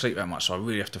don't really sleep that much. So I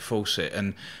really have to force it.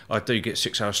 And I do get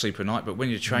 6 hours sleep a night. But when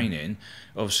you're training,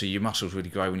 obviously your muscles really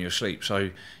grow when you're asleep.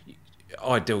 So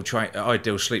ideal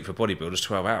sleep for bodybuilders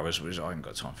 12 hours. I haven't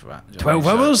got time for that. 12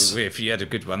 hours? So if you had a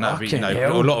good one, that'd be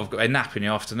a lot of a nap in the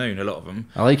afternoon. A lot of them.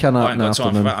 I like a nap. I ain't got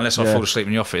time for that unless I fall asleep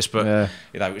in the office. But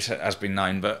you know, which has been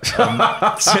known, but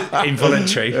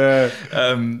involuntary.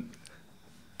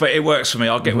 But it works for me.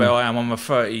 I'll get where I am. I'm a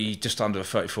 30, just under a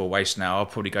 34 waist now. I'll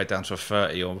probably go down to a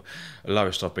 30, or the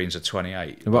lowest I've been is a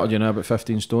 28. And what are you now, about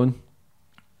 15 stone?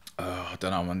 I don't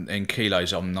know. In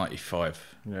kilos, I'm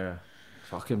 95. Yeah.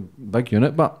 Fucking big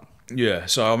unit, but... Yeah,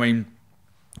 so I mean...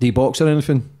 Do you box or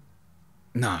anything?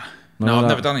 No, I've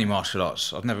never done any martial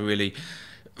arts. I've never really...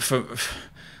 For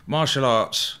martial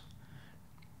arts,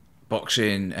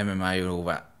 boxing, MMA and all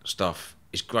that stuff...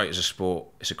 It's great as a sport.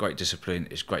 It's a great discipline.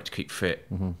 It's great to keep fit.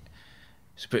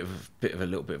 It's a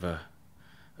little bit of a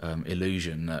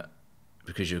illusion that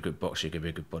because you're a good boxer, you're going to be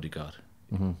a good bodyguard.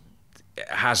 It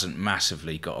hasn't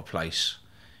massively got a place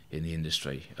in the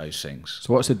industry, those things.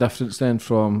 So what's the difference then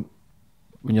from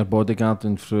when you're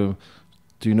bodyguarding through?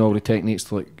 Do you know all the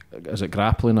techniques, like, is it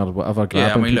grappling or whatever?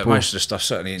 Yeah, I mean, look, most of the stuff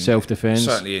certainly in self-defense.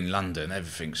 Certainly in London,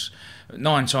 everything's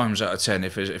 9 times out of 10.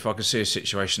 If I can see a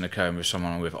situation occurring with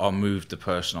someone I'm with, I'll move the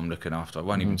person I'm looking after. I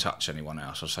won't even touch anyone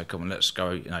else. I'll say, "Come on, let's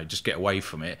go." You know, just get away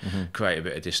from it, create a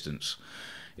bit of distance.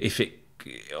 If it,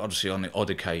 obviously, on the odd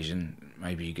occasion,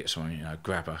 maybe you get someone, you know,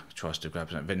 tries to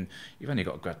grab something, then you've only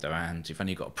got to grab their hand. You've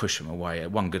only got to push them away.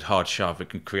 One good hard shove, it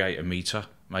can create a metre.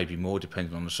 Maybe more,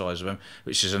 depending on the size of them,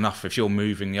 which is enough. If you're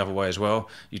moving the other way as well,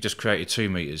 you just created 2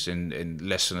 meters in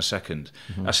less than a second.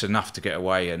 That's enough to get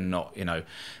away and not, you know,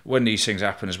 when these things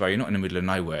happen as well, you're not in the middle of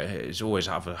nowhere. There's always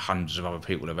hundreds of other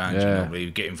people around you normally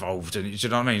who get involved, and do you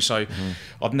know what I mean? So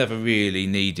I've never really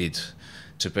needed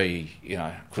to be, you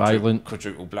know,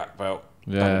 quadruple black belt,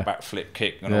 double backflip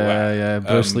kick and all that. Yeah,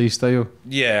 Bruce Lee style.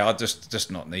 Yeah, I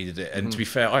just not needed it. And to be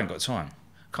fair, I ain't got time.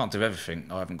 Can't do everything.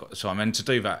 I haven't got the time. And to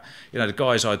do that, you know, the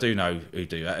guys I do know who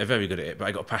do that, they're very good at it, but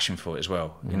they got a passion for it as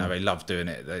well. You know, they love doing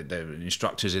it. They're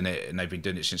instructors in it, and they've been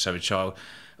doing it since they were a child.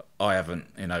 I haven't,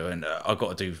 you know, and I've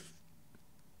got to do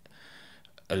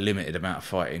a limited amount of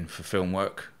fighting for film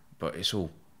work, but it's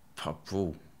all pub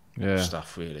brawl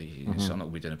stuff, really. I'm not going to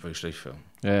be doing a Bruce Lee film.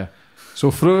 Yeah. So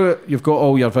through it, you've got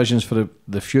all your visions for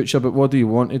the future, but what do you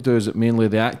want to do? Is it mainly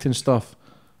the acting stuff?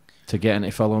 To get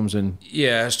into films and...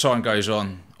 Yeah, as time goes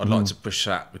on, I'd like to push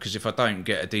that, because if I don't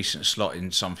get a decent slot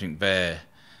in something there,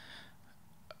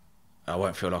 I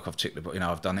won't feel like I've ticked the... You know,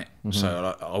 I've done it.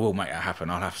 So I will make that happen.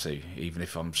 I'll have to, even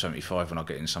if I'm 75 and I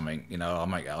get in something, you know, I'll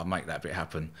make that bit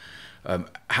happen.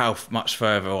 How much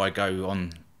further I go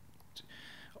on...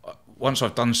 Once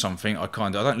I've done something, I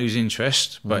don't lose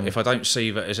interest, but if I don't see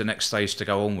that as a next stage to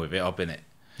go on with it, I've been it.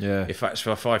 Yeah. If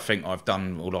I think I've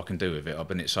done all I can do with it, I've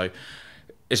been it. So...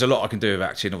 There's a lot I can do with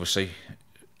acting, obviously,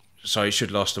 so it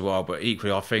should last a while. But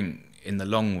equally, I think in the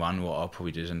long run, what I'll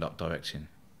probably do is end up directing.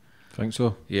 Think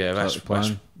so? Yeah, that's the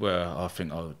plan. where I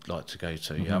think I would like to go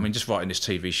to. Mm-hmm. Yeah, I mean, just writing this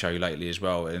TV show lately as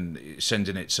well, and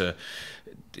sending it to.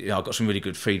 I got some really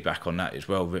good feedback on that as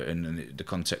well, written, and the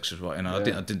context was right. And I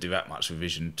didn't do that much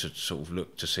revision to sort of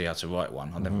look to see how to write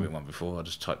one. I've never written one before. I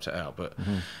just typed it out, but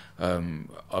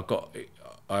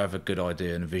I have a good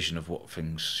idea and a vision of what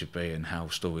things should be and how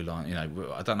storyline. You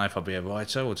know, I don't know if I'll be a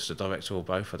writer or just a director or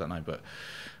both. I don't know, but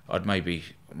I'd maybe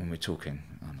when we're talking,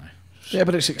 I don't know. Yeah,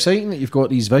 but it's exciting that you've got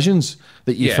these visions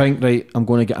that you think, right, I'm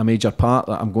going to get a major part,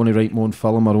 that I'm going to write my own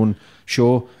film, my own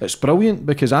show. It's brilliant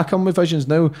because I come with visions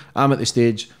now. I'm at the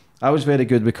stage, I was very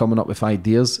good with coming up with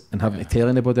ideas and having to tell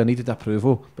anybody I needed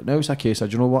approval. But now it's a case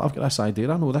of, you know what, I've got this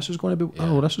idea, I know this is going to be, I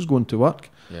know this is going to work.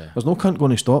 Yeah. There's no cunt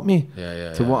going to stop me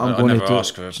to what I'm going to do.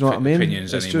 Ask for do you know what I mean?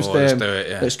 Opinions it's anymore. just, do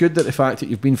it, it's good that the fact that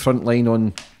you've been frontline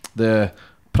on the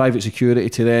private security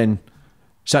to then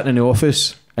sitting in the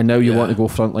office, and now you want to go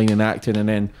frontline in acting and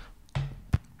then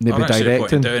maybe I don't see the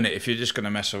point in directing. doing it. If you're just going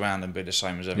to mess around and be the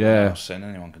same as everyone else, then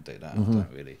anyone can do that. I don't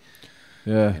really.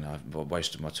 Yeah, you know, I've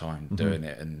wasted my time doing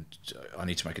it, and I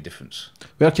need to make a difference.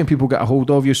 Where can people get a hold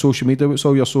of your social media? What's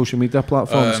all your social media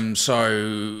platforms?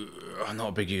 So I'm not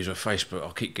a big user of Facebook.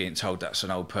 I keep getting told that's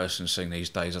an old person's thing these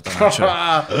days. I don't know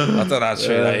how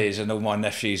true that is, and all my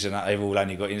nephews and that, they've all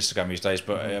only got Instagram these days.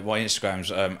 But my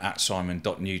Instagram's at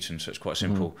Simon.Newton, so it's quite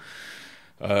simple.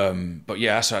 But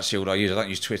yeah, that's actually all I use. I don't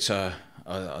use Twitter.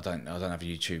 I don't have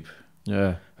YouTube.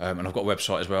 Yeah. And I've got a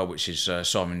website as well, which is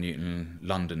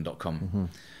simonnewtonlondon.com,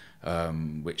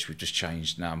 which we've just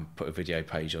changed now and put a video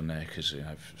page on there because, you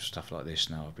know, stuff like this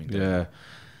now I've been doing. Yeah.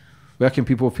 Where can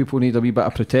people, if people need a wee bit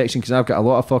of protection, because I've got a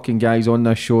lot of fucking guys on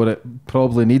this show that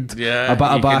probably need a bit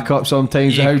of backup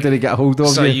sometimes. How do they get a hold of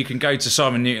you? So you can go to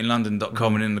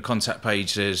simonnewtonlondon.com, and in the contact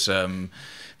page there's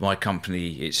my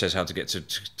company. It says how to get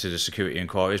to the security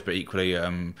inquiries, but equally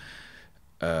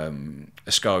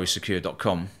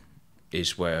ascarisecure.com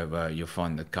is where you'll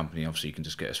find the company. Obviously you can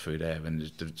just get us through there, and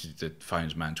the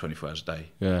phone's manned 24 hours a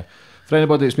day. Yeah. For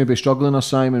anybody that's maybe struggling, or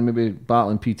Simon, maybe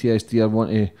battling PTSD, or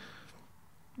want to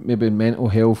maybe mental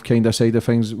health kind of side of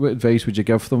things, what advice would you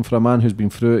give them for a man who's been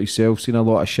through it himself, seen a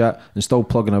lot of shit and still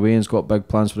plugging away and's got big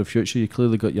plans for the future? You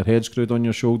clearly got your head screwed on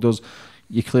your shoulders,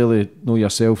 you clearly know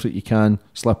yourself that you can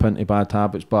slip into bad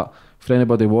habits, but for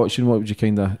anybody watching, what would you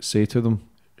kind of say to them?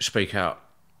 Speak out.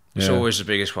 It's always the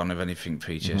biggest one of anything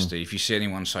PTSD. If you see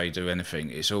anyone say do anything,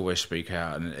 it's always speak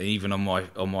out. And even on my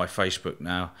Facebook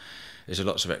now, there's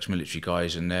lots of ex-military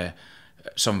guys in there.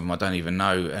 Some of them I don't even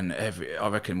know, and I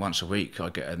reckon once a week I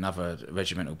get another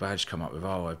regimental badge come up with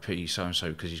RIP so-and-so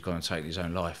because he's gone and taken his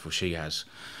own life, or she has.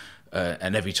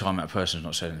 And every time that person's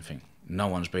not said anything, no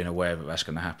one's been aware that that's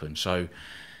going to happen. So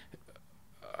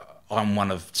I'm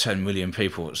one of 10 million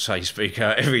people that say speak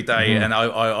out every day, and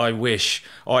I wish,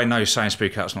 I know saying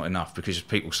speak out's not enough because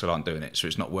people still aren't doing it, so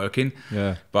it's not working.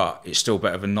 Yeah. But it's still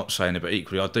better than not saying it. But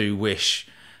equally, I do wish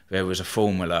there was a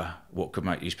formula what could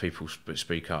make these people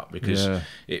speak up, because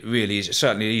it really is.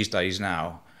 Certainly these days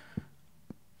now,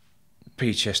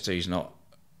 PTSD is not,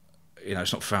 you know,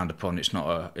 it's not frowned upon. It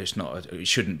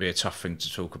shouldn't be a tough thing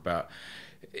to talk about.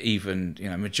 Even, you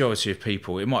know, majority of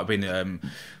people, it might have been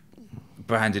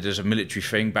branded as a military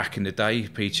thing back in the day,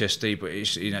 PTSD, but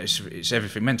it's, you know, it's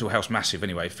everything. Mental health's massive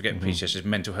anyway. Forget PTSD, it's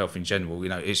mental health in general. You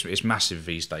know, it's massive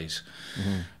these days.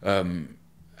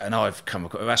 And I've come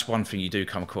across, that's one thing you do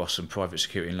come across in private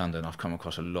security in London. I've come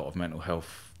across a lot of mental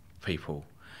health people,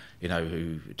 you know,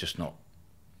 who are just not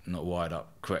wired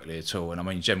up correctly at all. And I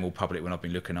mean, general public, when I've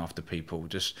been looking after people,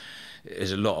 just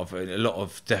there's a lot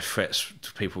of death threats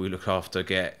to people we look after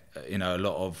get, you know, a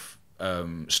lot of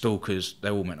stalkers.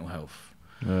 They're all mental health.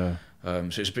 Yeah.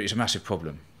 So it's a massive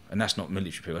problem, and that's not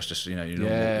military people. That's just, you know,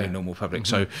 your normal public.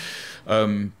 So.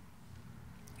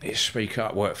 It's speak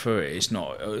up, work through it. It's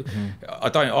not.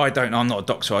 I'm not a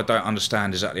doctor. I don't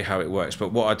understand exactly how it works.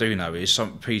 But what I do know is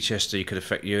some PTSD could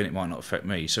affect you, and it might not affect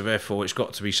me. So therefore, it's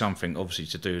got to be something, obviously,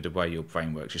 to do with the way your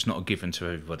brain works. It's not a given to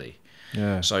everybody.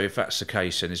 Yeah. So if that's the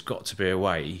case, then there's got to be a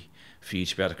way for you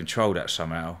to be able to control that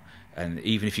somehow. And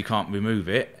even if you can't remove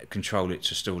it, control it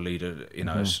to still lead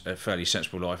a fairly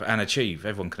sensible life and achieve.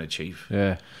 Everyone can achieve.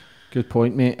 Yeah, good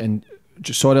point, mate. And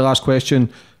just sorry, last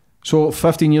question. So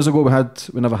 15 years ago we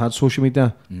never had social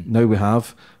media. Now we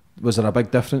have. Was there a big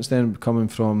difference then coming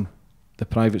from the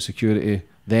private security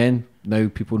then? Now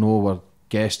people know where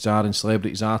guests are and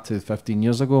celebrities are to 15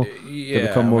 years ago? Did it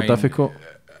become more difficult?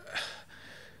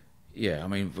 Yeah, I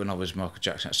mean, when I was Michael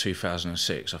Jackson, that's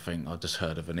 2006, I think I just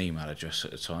heard of an email address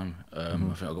at the time. I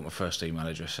think I got my first email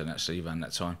address, and that's around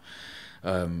that time.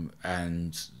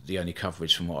 And the only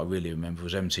coverage from what I really remember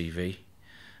was MTV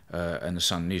and the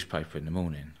Sun newspaper in the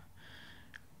morning.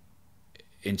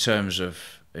 in terms of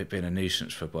it being a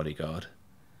nuisance for a bodyguard,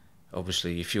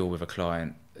 obviously if you're with a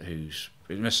client who's,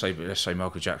 let's say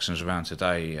Michael Jackson's around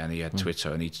today and he had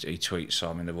Twitter and he tweets, so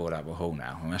I'm in the Royal Albert Hall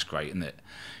now, and that's great, isn't it?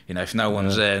 You know, if no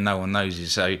one's there, no one knows it.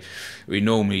 So we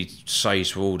normally say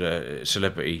to all the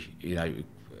celebrity, you know,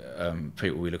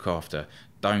 people we look after,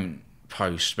 don't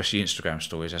post, especially Instagram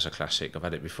stories. That's a classic. I've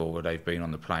had it before where they've been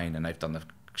on the plane and they've done the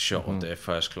shot of their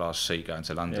first class seat going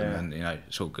to London, and you know,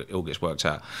 it all gets worked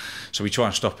out. So we try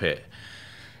and stop it.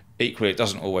 Equally, it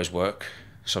doesn't always work.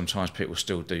 Sometimes people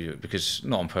still do it because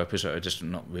not on purpose, or just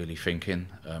not really thinking.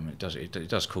 It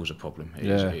does cause a problem. It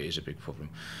is a big problem.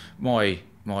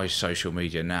 My social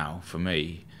media now, for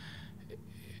me,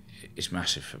 it's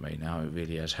massive for me now. It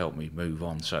really has helped me move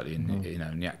on, certainly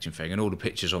in the acting thing. And all the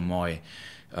pictures on my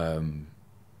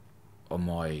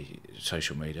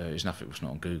social media is nothing was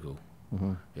not on Google. You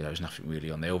know, there's nothing really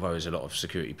on there. Although there's a lot of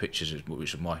security pictures,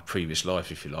 which is my previous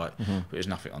life, if you like. But there's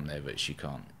nothing on there which you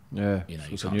can't. Yeah, you know,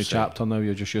 so it's a new chapter now.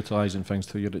 You're just utilising things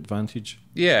to your advantage.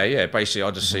 Yeah. Basically,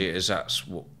 I just see it as that's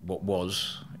what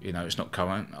was. You know, it's not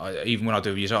current. Even when I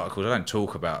do these articles, I don't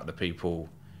talk about the people.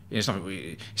 You know,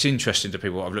 it's interesting to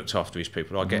people. I've looked after these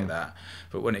people. I get that,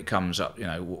 but when it comes up, you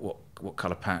know, what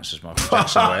colour pants does Michael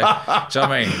Jackson wear? So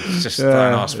I mean, it's just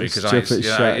don't ask me because I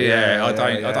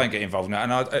don't get involved in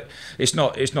that. And it's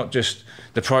not just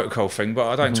the protocol thing, but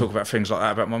I don't talk about things like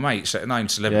that about my mates that are known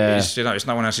celebrities. You know, it's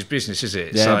no one else's business, is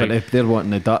it? Yeah, so, but if they're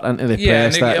wanting the dirt into the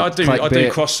press, I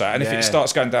do cross that. And if it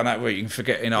starts going down that route, you can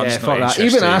forget. You know, I'm just not interested.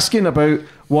 Even asking about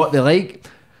what they like.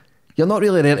 You're not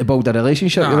really there to build a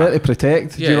relationship, you're there to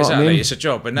protect. Yeah, do you know exactly. What I mean? It's a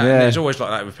job. And it's always like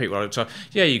that with people I look to.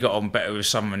 Yeah, you got on better with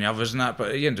some than the others and that, but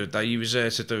at the end of the day, you was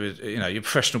there to do it, you know, you're a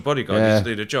professional bodyguard, to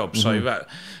do the job. So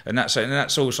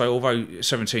that's also, although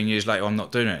 17 years later I'm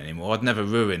not doing it anymore, I'd never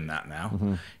ruin that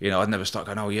now. You know, I'd never start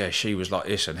going, oh yeah, she was like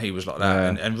this and he was like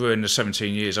that, and ruin the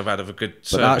 17 years I've had of a good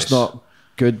service. But that's not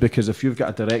good, because if you've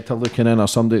got a director looking in or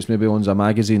somebody that's maybe owns a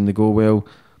magazine, they go, well,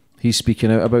 he's speaking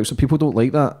out about, so people don't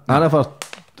like that. I never out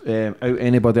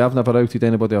anybody. I've never outed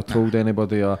anybody or told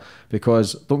anybody,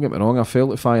 because don't get me wrong, I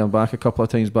failed to fire back a couple of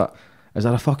times, but is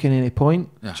there a fucking any point?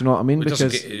 Do you know what I mean? Because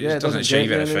it doesn't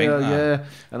achieve anything.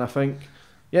 And I think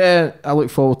I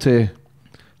look forward to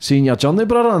seeing your journey,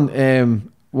 brother, and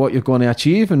what you're going to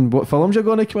achieve and what films you're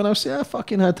going to come in. I'll say I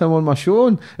fucking had him on my show,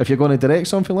 and if you're going to direct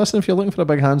something, listen, if you're looking for a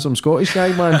big handsome Scottish guy,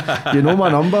 man, you know my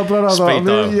number, brother. Speed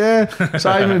dial. Yeah,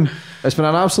 Simon, it's been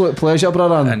an absolute pleasure,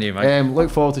 brother. And you, mate. Look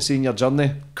forward to seeing your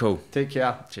journey. Cool. Take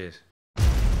care. Cheers.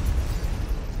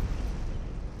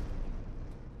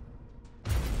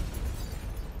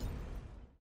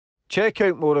 Check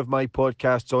out more of my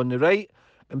podcasts on the right,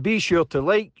 and be sure to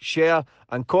like, share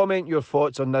and comment your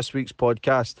thoughts on this week's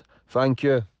podcast. Thank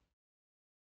you.